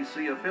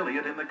NBC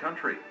affiliate in the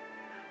country,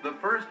 the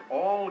first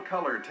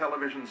all-color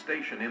television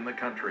station in the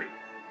country,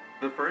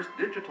 the first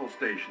digital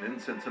station in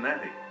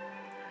Cincinnati,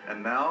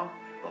 and now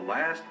the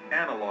last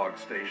analog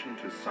station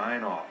to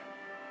sign off.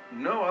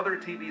 No other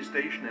TV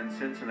station in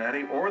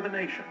Cincinnati or the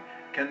nation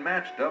can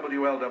match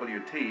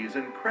WLWT's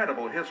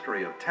incredible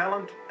history of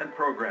talent and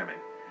programming,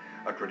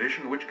 a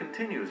tradition which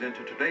continues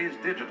into today's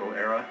digital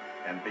era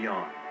and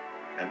beyond.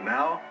 And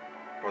now,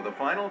 for the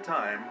final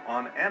time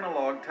on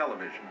analog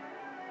television,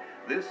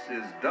 this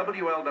is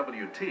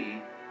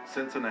WLWT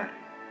Cincinnati.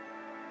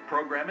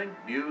 Programming,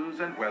 news,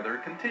 and weather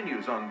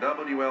continues on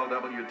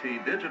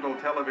WLWT Digital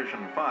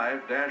Television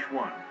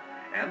 5-1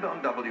 and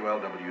on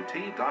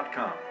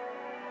WLWT.com.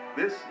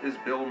 This is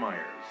Bill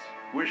Myers,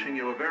 wishing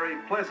you a very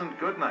pleasant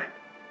good night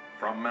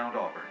from Mount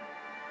Auburn.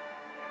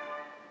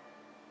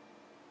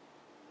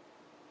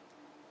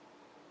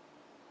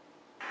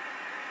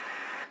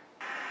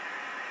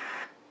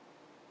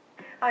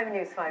 I'm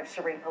News 5's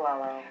Cherie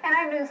Palello. And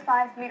I'm News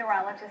 5's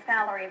meteorologist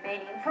Valerie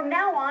Abadian. From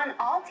now on,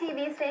 all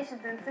TV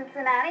stations in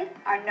Cincinnati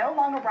are no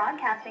longer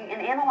broadcasting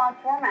in analog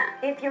format.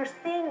 If you're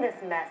seeing this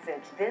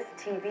message, this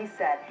TV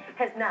set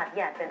has not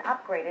yet been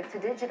upgraded to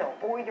digital,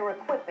 or your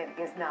equipment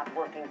is not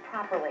working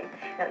properly.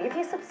 Now, if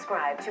you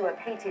subscribe to a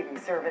pay TV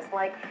service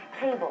like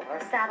cable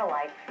or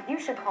satellite, you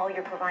should call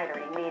your provider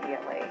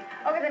immediately.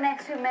 Over the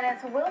next 2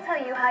 minutes, we'll tell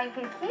you how you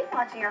can keep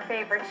watching your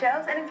favorite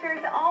shows and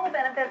experience all the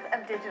benefits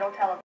of digital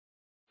television.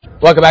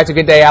 Welcome back to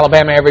Good Day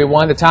Alabama,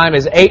 everyone. The time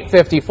is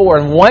 8:54.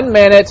 In 1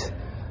 minute,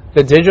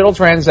 the digital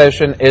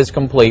transition is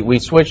complete. We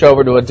switch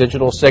over to a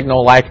digital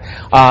signal like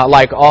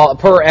all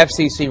per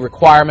FCC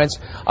requirements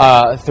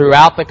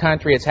throughout the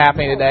country. It's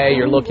happening today.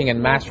 You're looking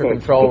in master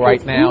control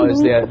right now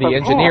as the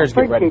engineers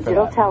get ready for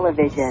that.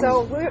 Television.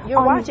 So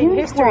you're watching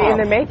history in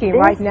the making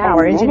right now.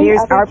 Our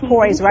engineers are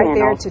poised right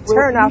there to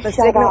turn off the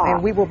signal,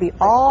 and we will be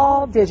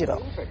all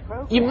digital.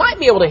 You might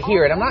be able to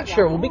hear it. I'm not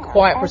sure. We'll be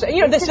quiet for a second.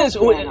 You know, this is,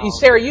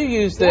 Sarah, you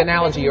used the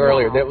analogy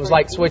earlier that it was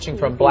like switching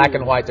from black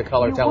and white to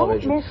color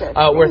television.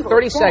 We're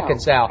 30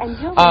 seconds out.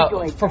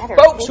 For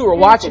folks who are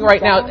watching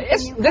right now,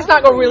 there's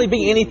not going to really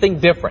be anything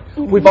different.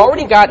 We've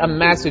already got a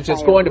message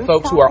that's going to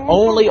folks who are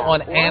only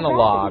on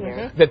analog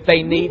that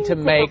they need to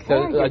make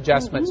the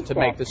adjustments to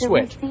make the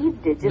switch.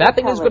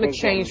 Nothing is going to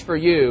change for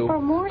you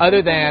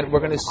other than we're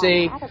going to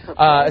see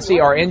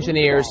our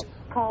engineers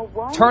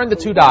turn the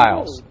two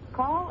dials.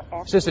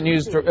 Assistant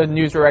News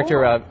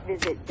Director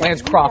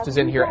Lance Croft is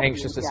in here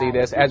anxious to see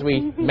this as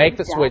we make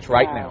the switch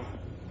right now.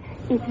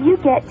 If you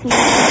get to...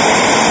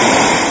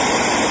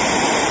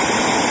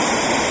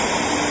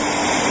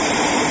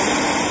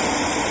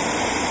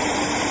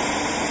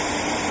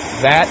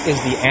 That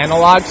is the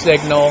analog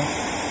signal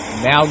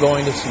now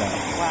going to snow.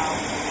 Wow.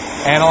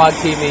 Analog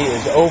TV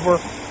is over.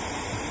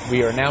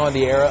 We are now in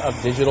the era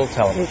of digital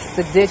television. It's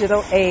the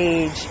digital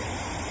age.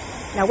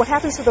 Now, what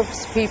happens to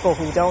those people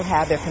who don't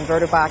have their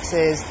converter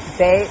boxes?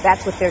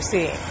 That's what they're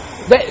seeing.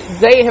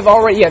 They had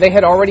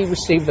already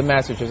received the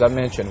message, as I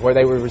mentioned, where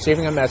they were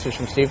receiving a message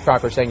from Steve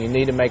Crocker saying you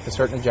need to make the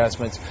certain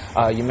adjustments.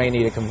 You may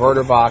need a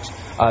converter box.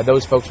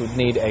 Those folks would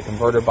need a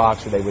converter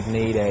box, or they would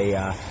need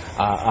a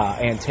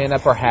antenna,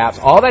 perhaps.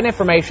 All that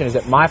information is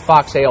at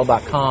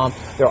myfoxal.com.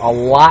 There are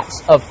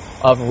lots of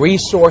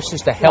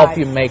resources to help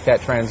you make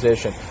that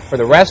transition. For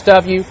the rest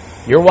of you,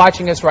 you're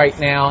watching us right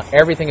now.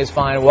 Everything is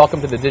fine. Welcome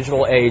to the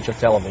digital age of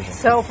television.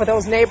 So for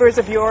those neighbors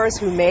of yours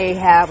who may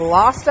have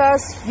lost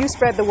us, you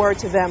spread the word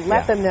to them.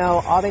 Let them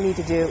know all they need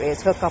to do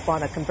is hook up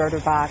on a converter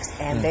box,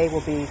 and they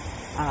will be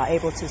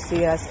able to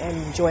see us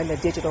and join the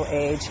digital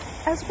age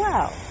as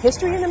well.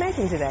 History in the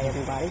making today,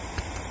 everybody.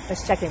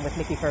 Let's check in with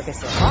Nikki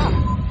Ferguson.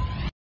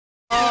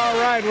 All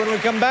right, when we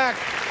come back,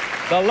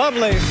 the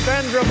lovely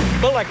Sandra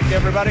Bullock,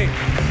 everybody.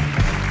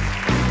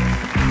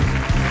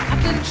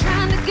 I've been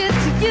trying to get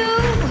to you.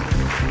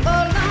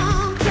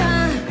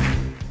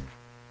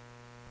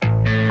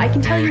 I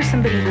can tell you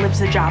somebody lives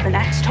the job, and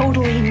that's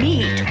totally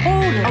me.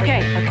 Totally.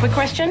 Okay, a quick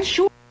question?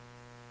 Sure.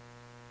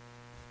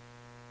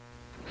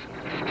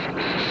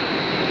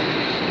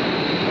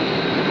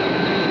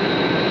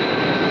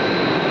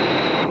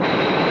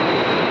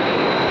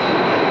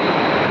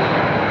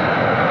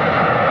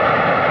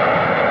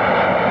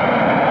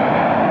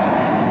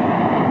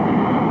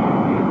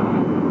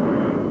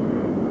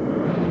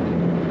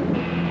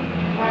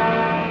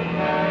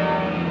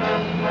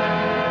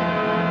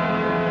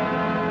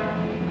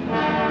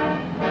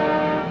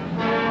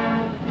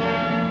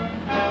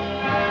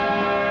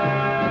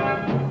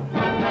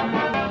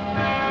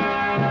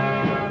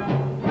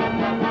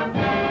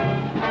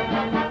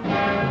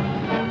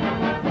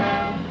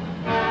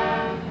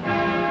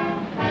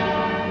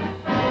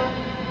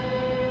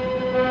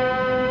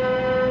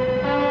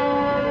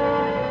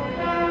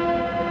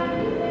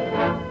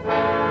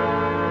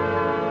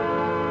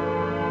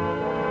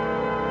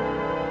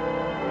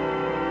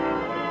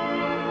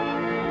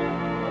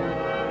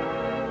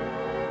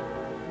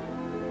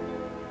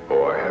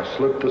 I've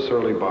slipped the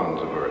surly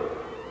bonds of earth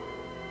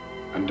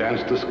and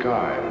danced the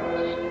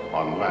skies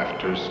on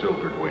laughter's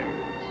silvered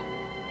wings.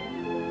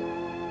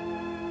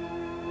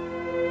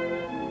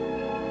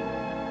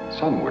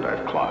 Sunward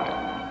I've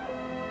climbed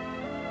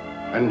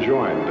and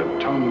joined the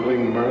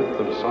tumbling mirth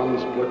of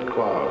sun-split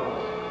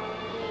clouds,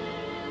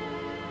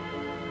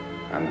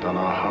 and done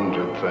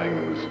 100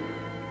 things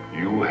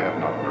you have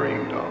not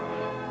dreamed of.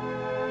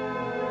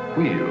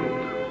 Wheeled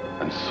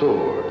and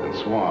soared and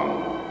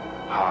swung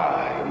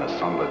high in the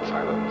sunlit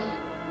silence.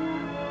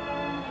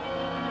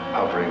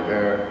 Hovering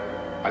there,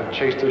 I've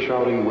chased a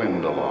shouting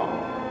wind along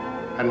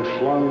and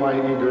flung my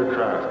eager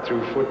craft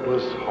through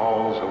footless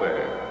halls of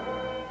air.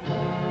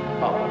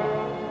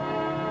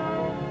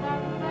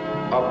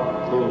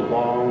 Up the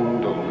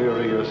long,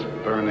 delirious,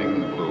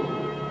 burning blue,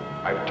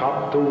 I've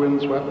topped the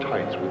windswept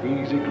heights with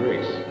easy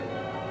grace,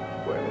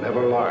 where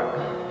never lark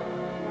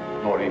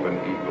nor even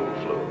eagle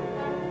flew.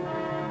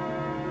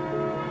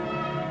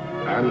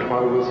 And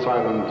while with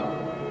silent,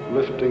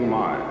 lifting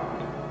mind,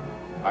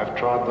 I've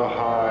trod the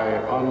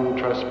high,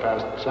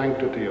 untrespassed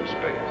sanctity of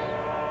space,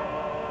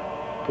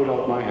 put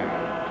out my hand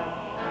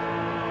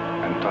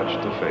and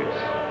touched the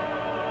face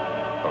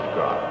of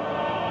God.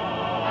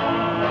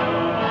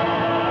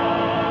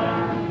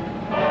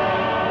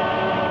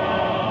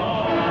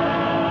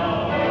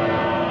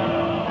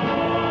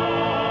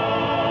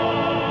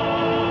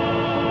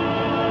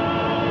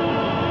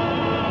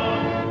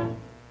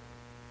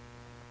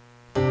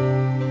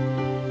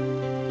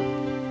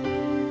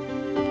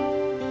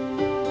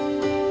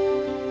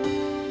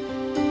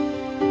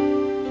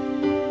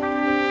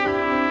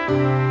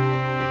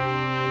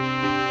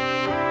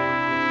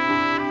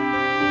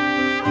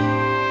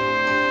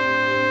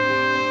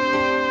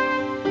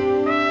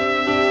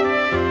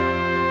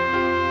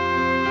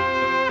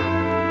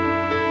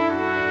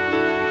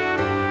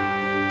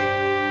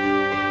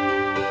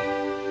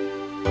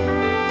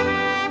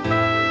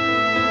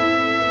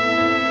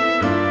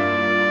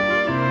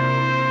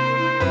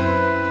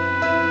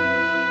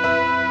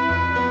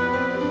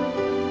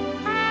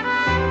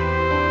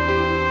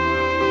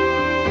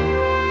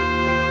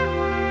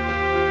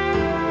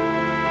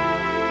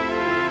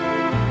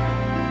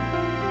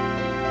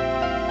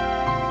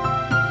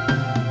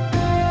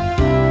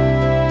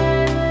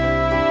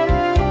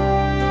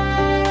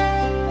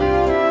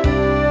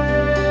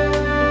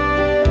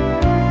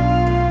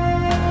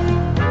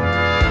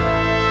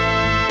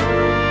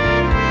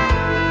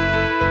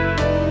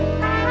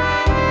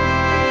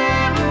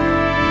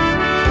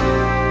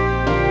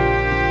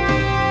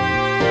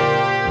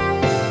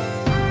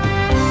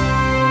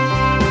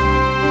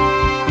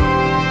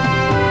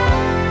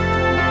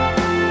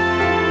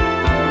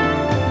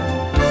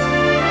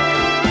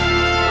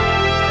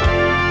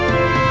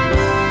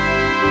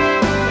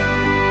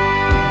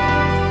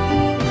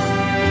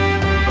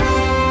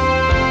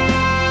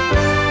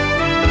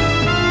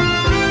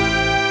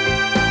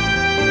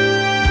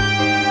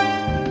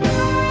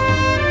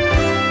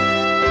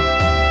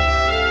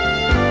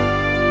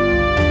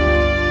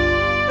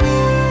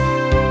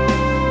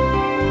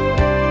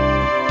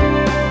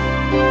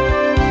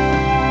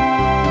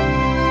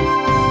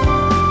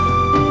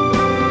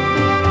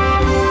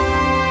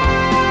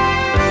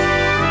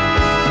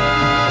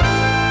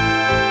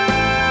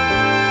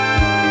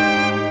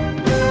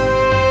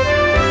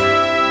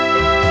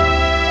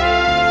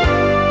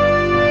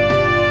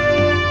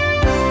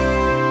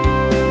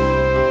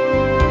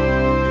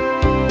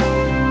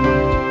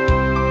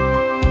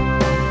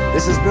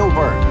 This is Bill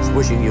Burns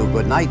wishing you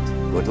good night,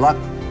 good luck,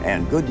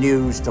 and good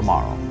news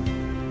tomorrow.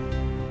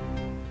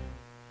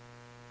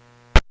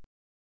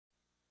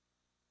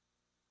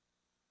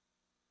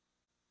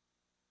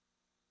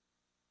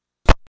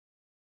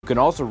 You can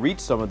also reach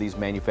some of these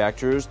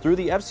manufacturers through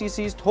the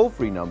FCC's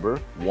toll-free number,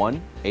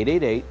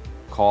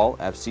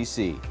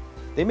 1-888-CALL-FCC.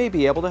 They may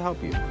be able to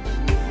help you.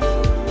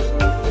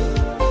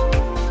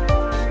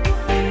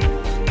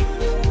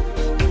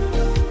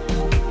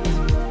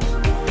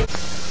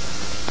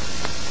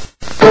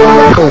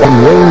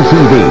 On Wayne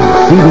TV,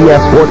 CBS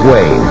Fort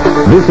Wayne.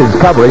 This is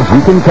coverage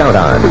you can count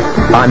on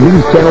News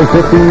Channel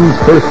 15's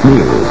First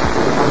News.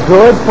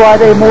 Good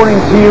Friday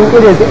morning to you.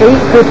 It is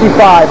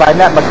 8:55. I'm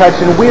Matt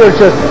McCutcheon. We are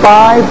just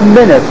 5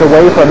 minutes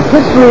away from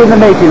history in the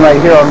making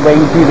right here on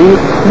Wayne TV.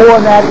 More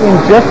on that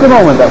in just a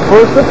moment. But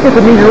first, let's get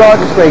the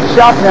meteorologist Greg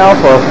Shop now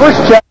for our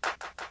first check.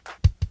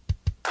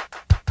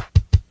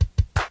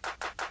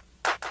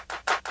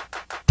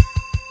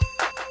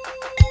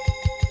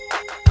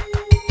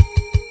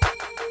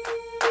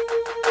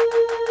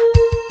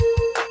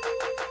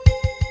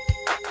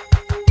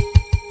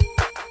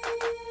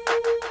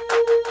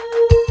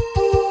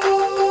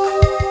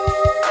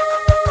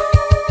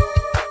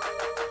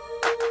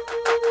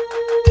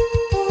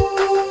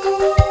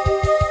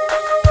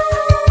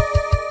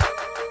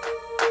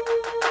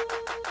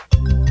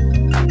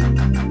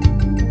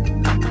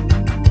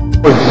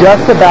 For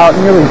just about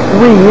nearly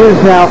 3 years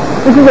now,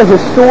 this is a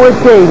historic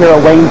day here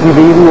at Wayne TV.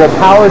 We will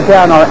power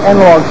down our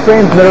analog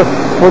transmitter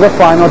for the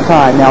final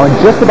time. Now, in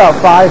just about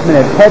 5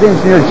 minutes, head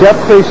engineer Jeff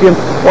Cratium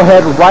will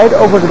head right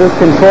over to this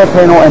control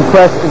panel and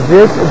press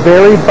this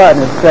very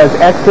button. It says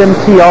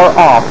XMTR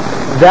off.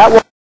 That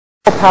will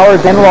power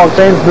the analog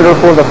transmitter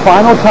for the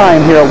final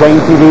time here at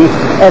Wayne TV,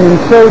 and in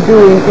so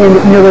doing, in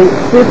nearly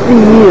 50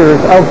 years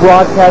of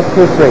broadcast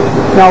history.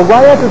 Now,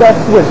 right after that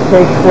switch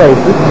takes place,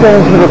 this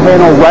transmitter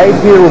panel right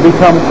here will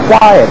become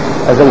quiet,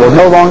 as it will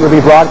no longer be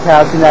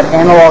broadcasting that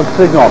analog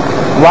signal.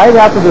 Right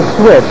after the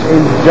switch, and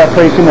Jeff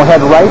Cratium will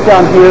head right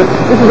down here.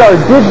 This is our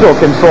digital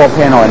control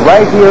panel, and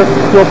right here,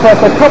 you'll press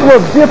a couple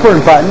of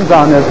different buttons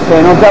on this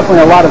panel.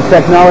 Definitely a lot of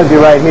technology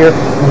right here.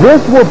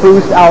 This will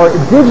boost our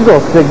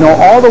digital signal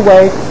all the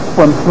way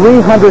from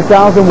 300,000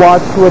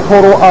 watts to a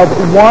total of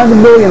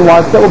 1 million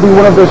watts. That will be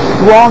one of the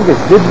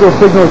strongest digital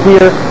signals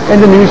here in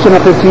the new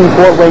Channel 15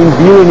 Fort Wayne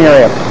viewing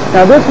area.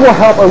 Now, this will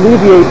help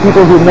alleviate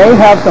people who may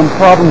have some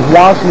problems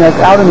watching us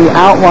out in the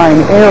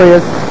outlying areas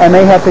and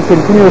may have to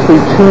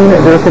continuously tune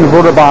their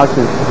converter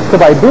boxes.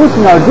 So by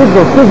boosting our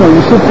digital signal,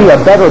 you should see a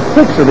better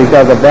picture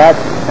because of that.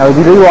 Now,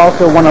 we do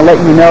also want to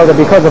let you know that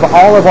because of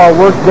all of our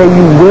work today,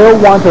 you will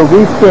want to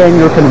rescan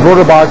your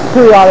converter box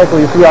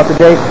periodically throughout the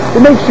day to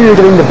make sure you're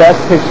getting the best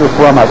picture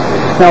from us.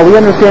 Now, we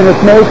understand this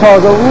may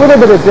cause a little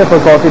bit of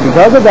difficulty.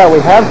 Because of that,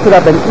 we have set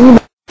up an email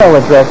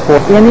address for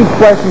any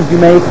questions you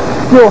may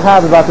still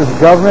have about this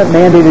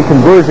government-mandated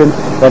conversion.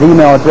 That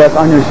email address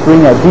on your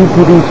screen at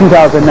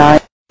dtv2009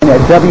 at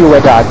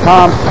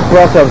WA.com. We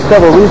also have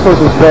several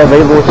resources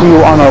available to you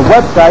on our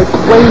website,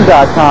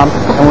 Wayne.com,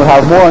 and we'll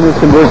have more on this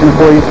conversion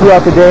for you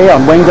throughout the day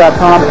on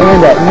Wayne.com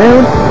and at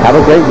noon. Have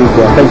a great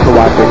weekend. Thanks for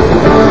watching.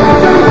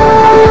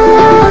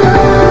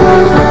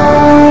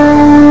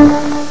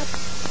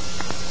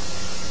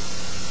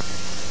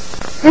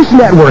 This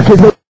network is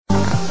the...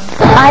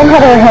 I'm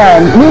Heather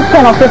Herron. News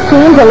Channel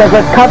 15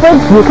 delivers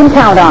coverage you can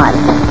count on.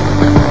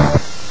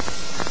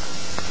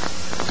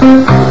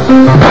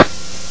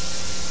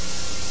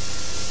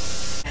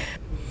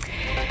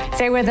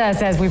 Stay with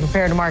us as we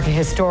prepare to mark a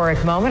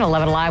historic moment.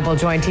 11 Alive will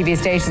join TV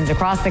stations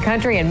across the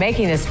country in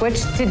making the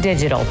switch to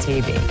digital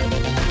TV.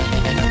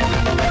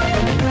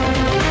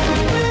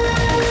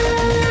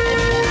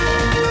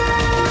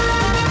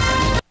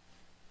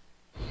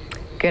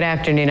 Good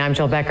afternoon. I'm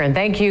Jill Becker, and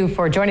thank you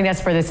for joining us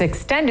for this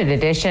extended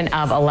edition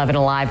of 11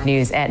 Alive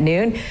News at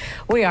noon.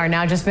 We are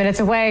now just minutes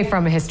away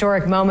from a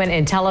historic moment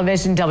in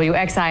television.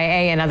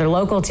 WXIA and other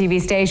local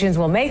TV stations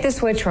will make the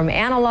switch from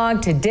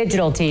analog to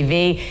digital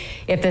TV.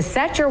 If the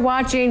set you're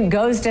watching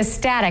goes to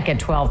static at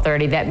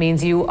 12:30, that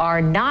means you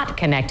are not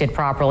connected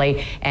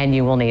properly and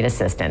you will need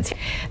assistance.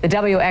 The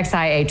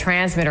WXIA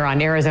transmitter on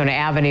Arizona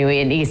Avenue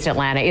in East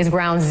Atlanta is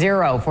ground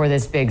zero for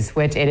this big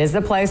switch. It is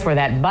the place where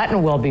that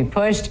button will be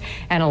pushed,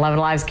 and 11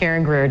 Alive's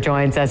Karen Greer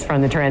joins us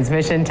from the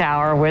transmission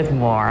tower with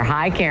more.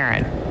 Hi,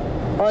 Karen.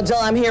 Well, Jill,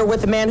 I'm here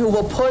with the man who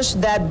will push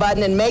that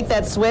button and make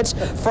that switch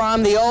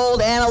from the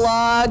old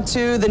analog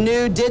to the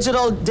new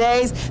digital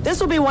days. This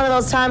will be one of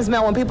those times,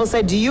 Mel, when people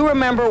say, do you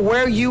remember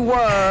where you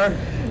were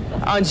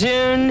on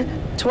June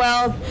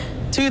 12th,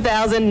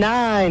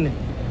 2009?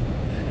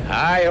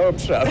 I hope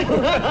so.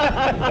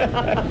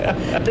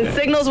 The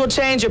signals will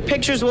change, your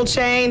pictures will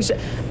change,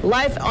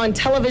 life on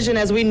television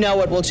as we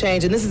know it will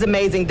change, and this is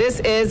amazing.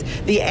 This is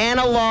the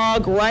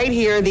analog right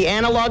here, the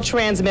analog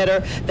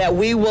transmitter that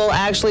we will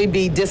actually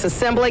be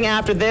disassembling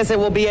after this. It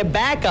will be a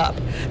backup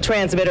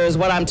transmitter is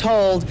what I'm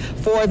told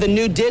for the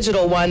new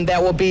digital one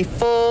that will be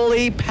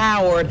fully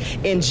powered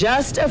in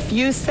just a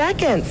few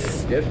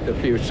seconds. Just a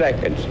few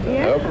seconds.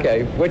 Yeah.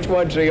 Okay, which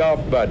one's the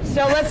off button?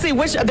 So let's see,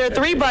 there are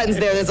 3 buttons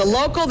there. There's a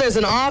local, there's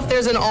an off,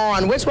 there's an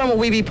on. Which one will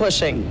we be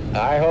pushing?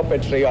 I hope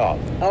it's the off.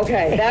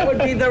 Okay, that would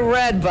be the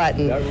red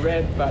button. The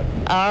red button.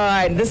 All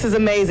right, this is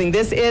amazing.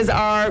 This is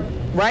our,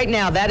 right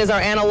now, that is our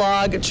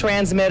analog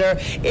transmitter.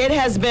 It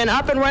has been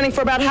up and running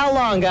for about how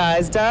long,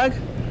 guys? Doug?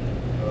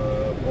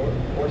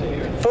 14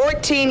 years.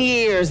 14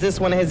 years this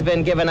one has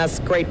been giving us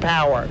great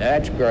power.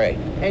 That's great.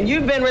 And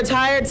you've been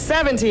retired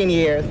 17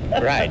 years.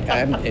 Right,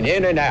 I'm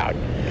in and out.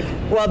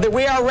 Well,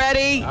 we are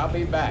ready. I'll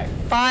be back.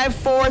 5,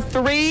 4,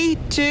 3,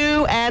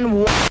 2, and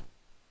 1.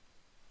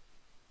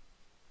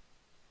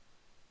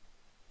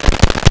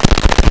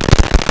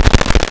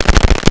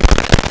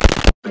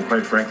 And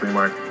quite frankly,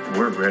 Mark,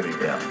 we're ready.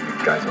 Yeah,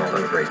 you guys all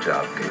done a great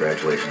job.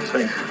 Congratulations.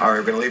 Thanks. All right,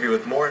 we're going to leave you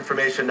with more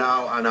information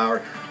now on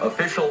our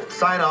official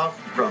sign-off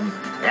from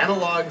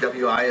Analog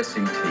WISC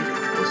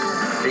TV. We'll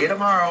see you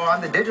tomorrow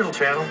on the digital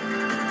channel.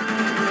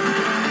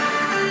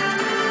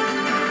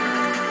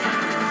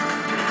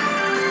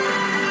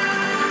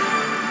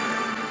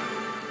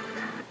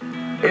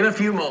 In a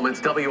few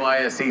moments,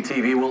 WISC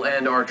TV will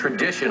end our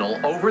traditional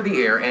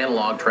over-the-air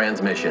analog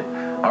transmission.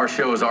 Our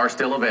shows are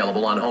still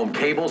available on home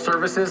cable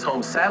services,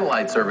 home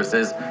satellite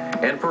services,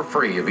 and for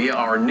free via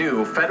our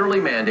new federally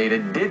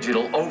mandated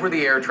digital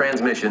over-the-air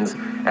transmissions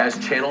as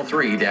Channel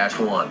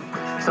 3-1.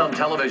 Some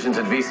televisions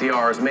and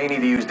VCRs may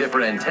need to use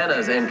different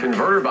antennas and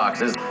converter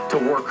boxes to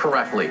work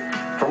correctly.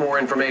 For more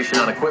information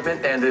on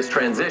equipment and this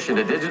transition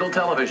to digital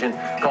television,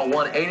 call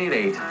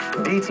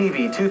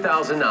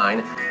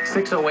 1-888-DTV-2009,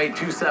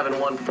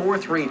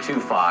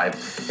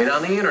 608-271-4325, and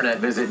on the internet,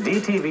 visit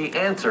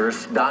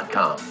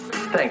dtvanswers.com.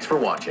 Thanks for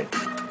watching.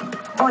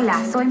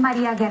 Hola, soy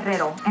María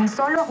Guerrero. En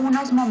solo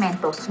unos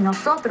momentos,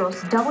 nosotros,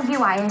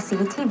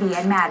 WISC-TV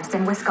en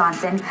Madison,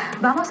 Wisconsin,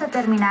 vamos a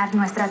terminar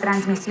nuestra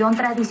transmisión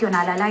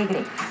tradicional al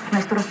aire.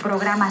 Nuestros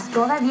programas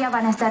todavía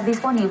van a estar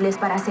disponibles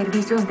para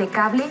servicios de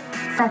cable,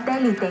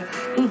 satélite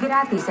y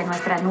gratis en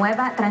nuestra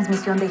nueva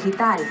transmisión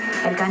digital,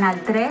 el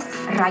canal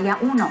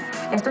 3-1.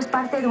 Esto es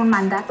parte de un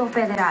mandato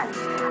federal.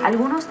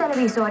 Algunos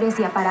televisores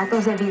y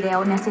aparatos de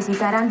video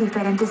necesitarán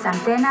diferentes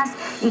antenas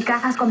y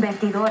cajas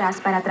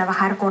convertidoras para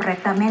trabajar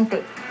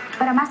correctamente.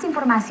 Para más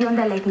información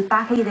del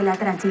equipaje y de la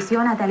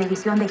transición a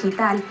televisión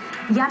digital,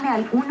 llame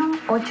al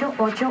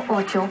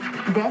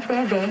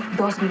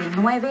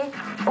 1-888-DTV-2009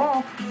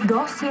 o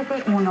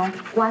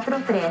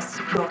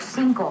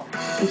 271-4325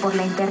 y por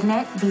la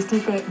internet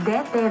visite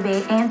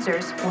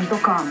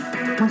dtvanswers.com.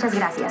 Muchas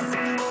gracias.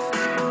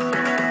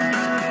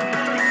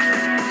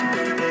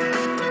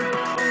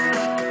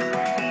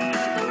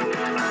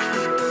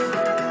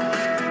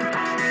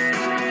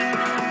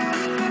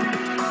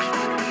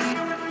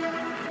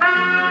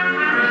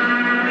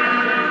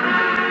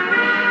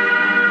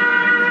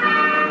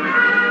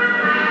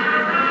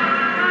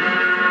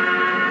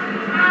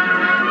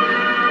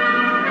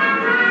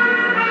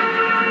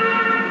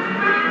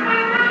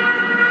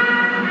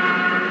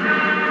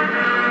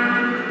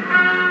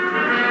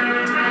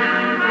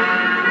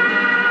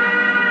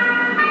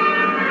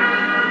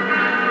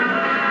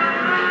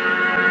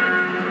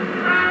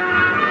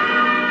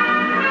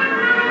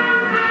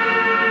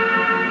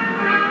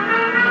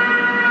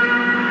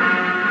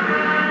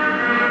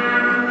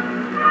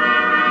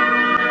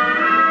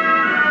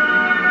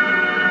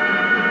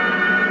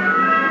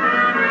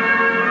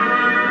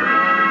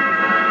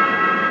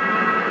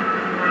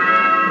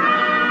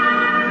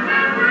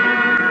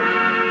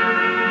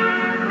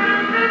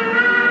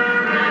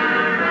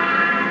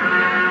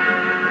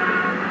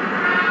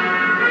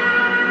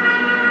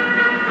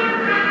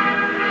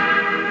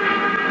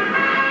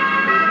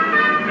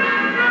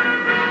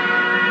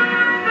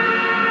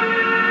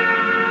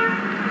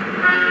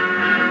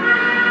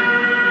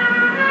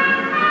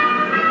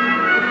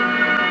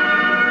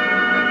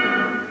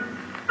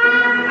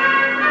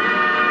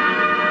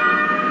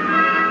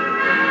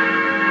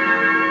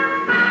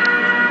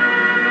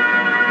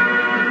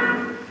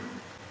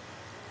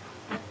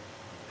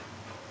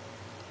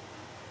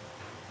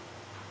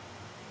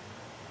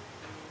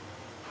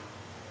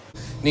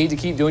 Need to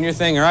keep doing your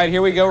thing. All right,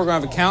 here we go. We're going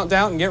to have a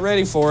countdown and get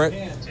ready for it.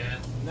 10,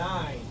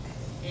 9,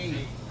 8.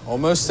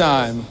 Almost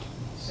time.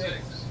 6,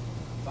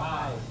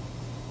 5,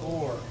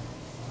 4,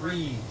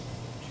 3,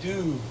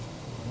 2,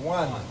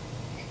 1.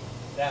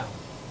 Down.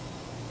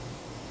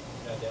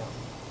 Down.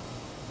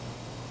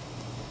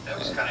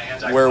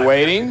 We're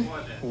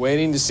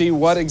waiting to see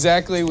what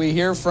exactly we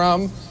hear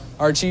from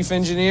our chief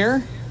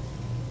engineer.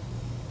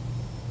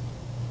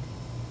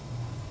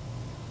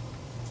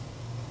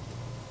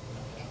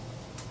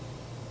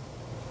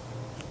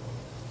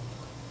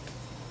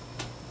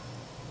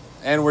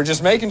 And we're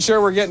just making sure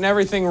we're getting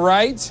everything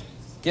right,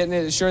 getting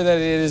it sure that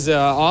it is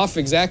off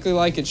exactly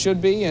like it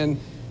should be, and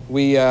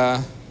we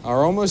are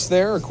almost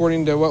there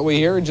according to what we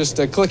hear, just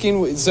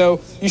clicking.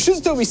 So you should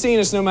still be seeing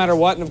us no matter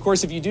what, and of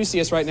course if you do see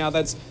us right now,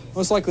 that's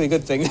most likely a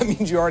good thing. That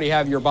means you already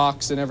have your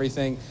box and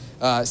everything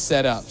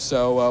set up.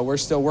 So we're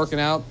still working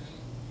out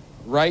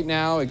right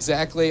now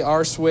exactly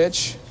our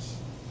switch.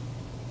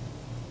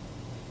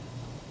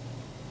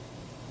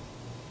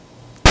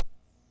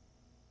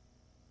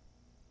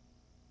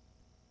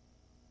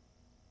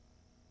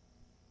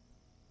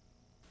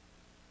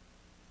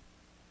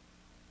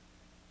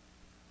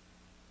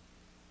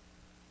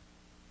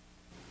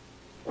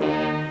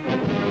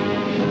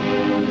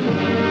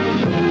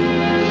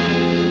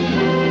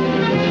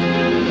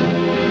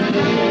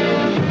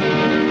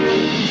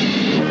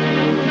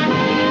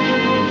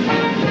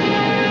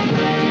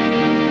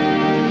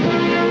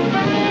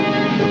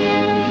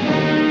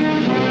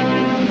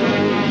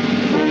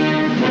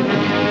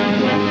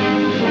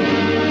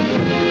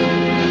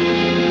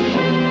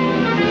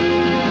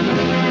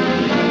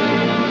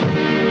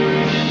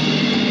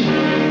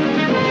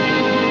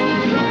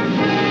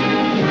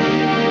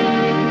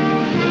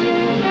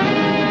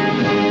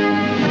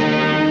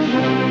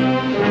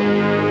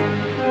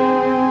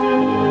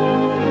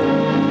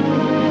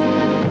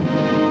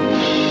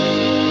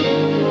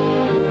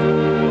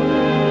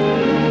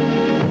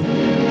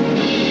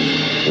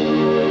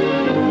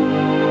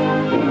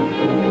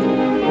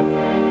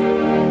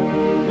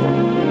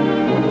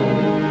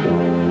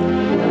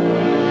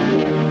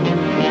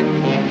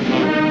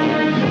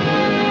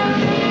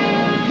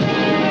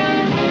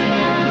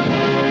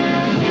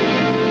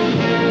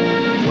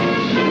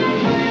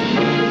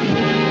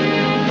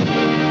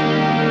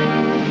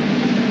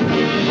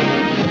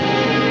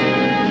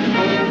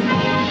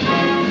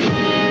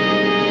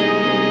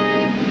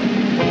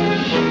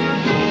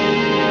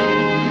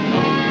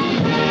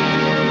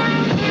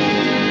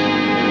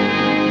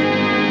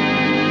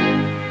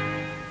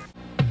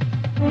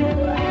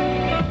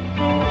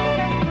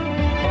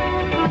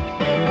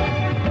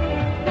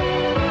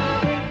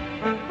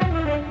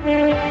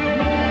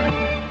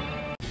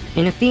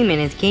 In a few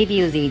minutes,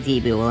 KPUZ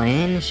TV will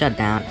end and shut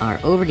down our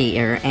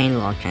over-the-air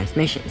analog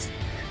transmissions.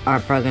 Our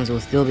programs will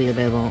still be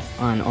available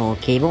on all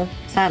cable,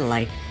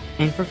 satellite,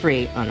 and for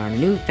free on our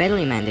new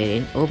federally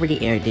mandated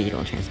over-the-air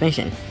digital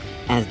transmission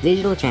as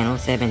Digital Channel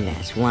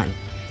 7-1.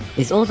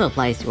 This also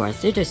applies to our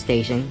sister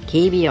station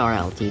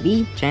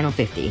KBRL-TV Channel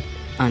 50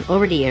 on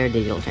over-the-air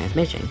digital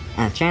transmission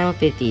as Channel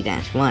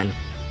 50-1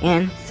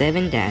 and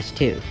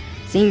 7-2.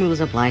 Same rules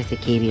applies to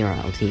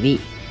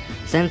KBRL-TV.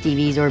 Some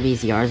TVs or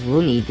VCRs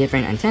will need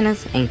different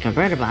antennas and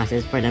converter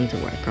boxes for them to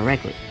work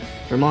correctly.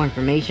 For more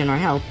information or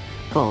help,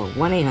 call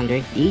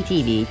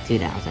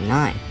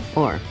 1-800-ETV-2009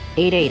 or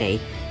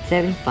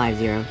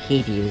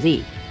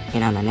 888-750-KPUZ.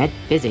 And on the net,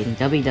 visit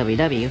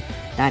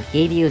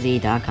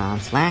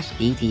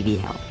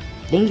www.kpuz.com/ETVHelp.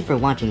 Thank you for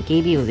watching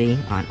KPUZ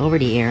on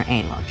over-the-air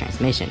analog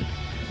transmission.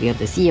 We hope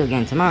to see you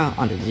again tomorrow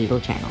on the digital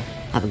channel.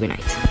 Have a good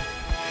night.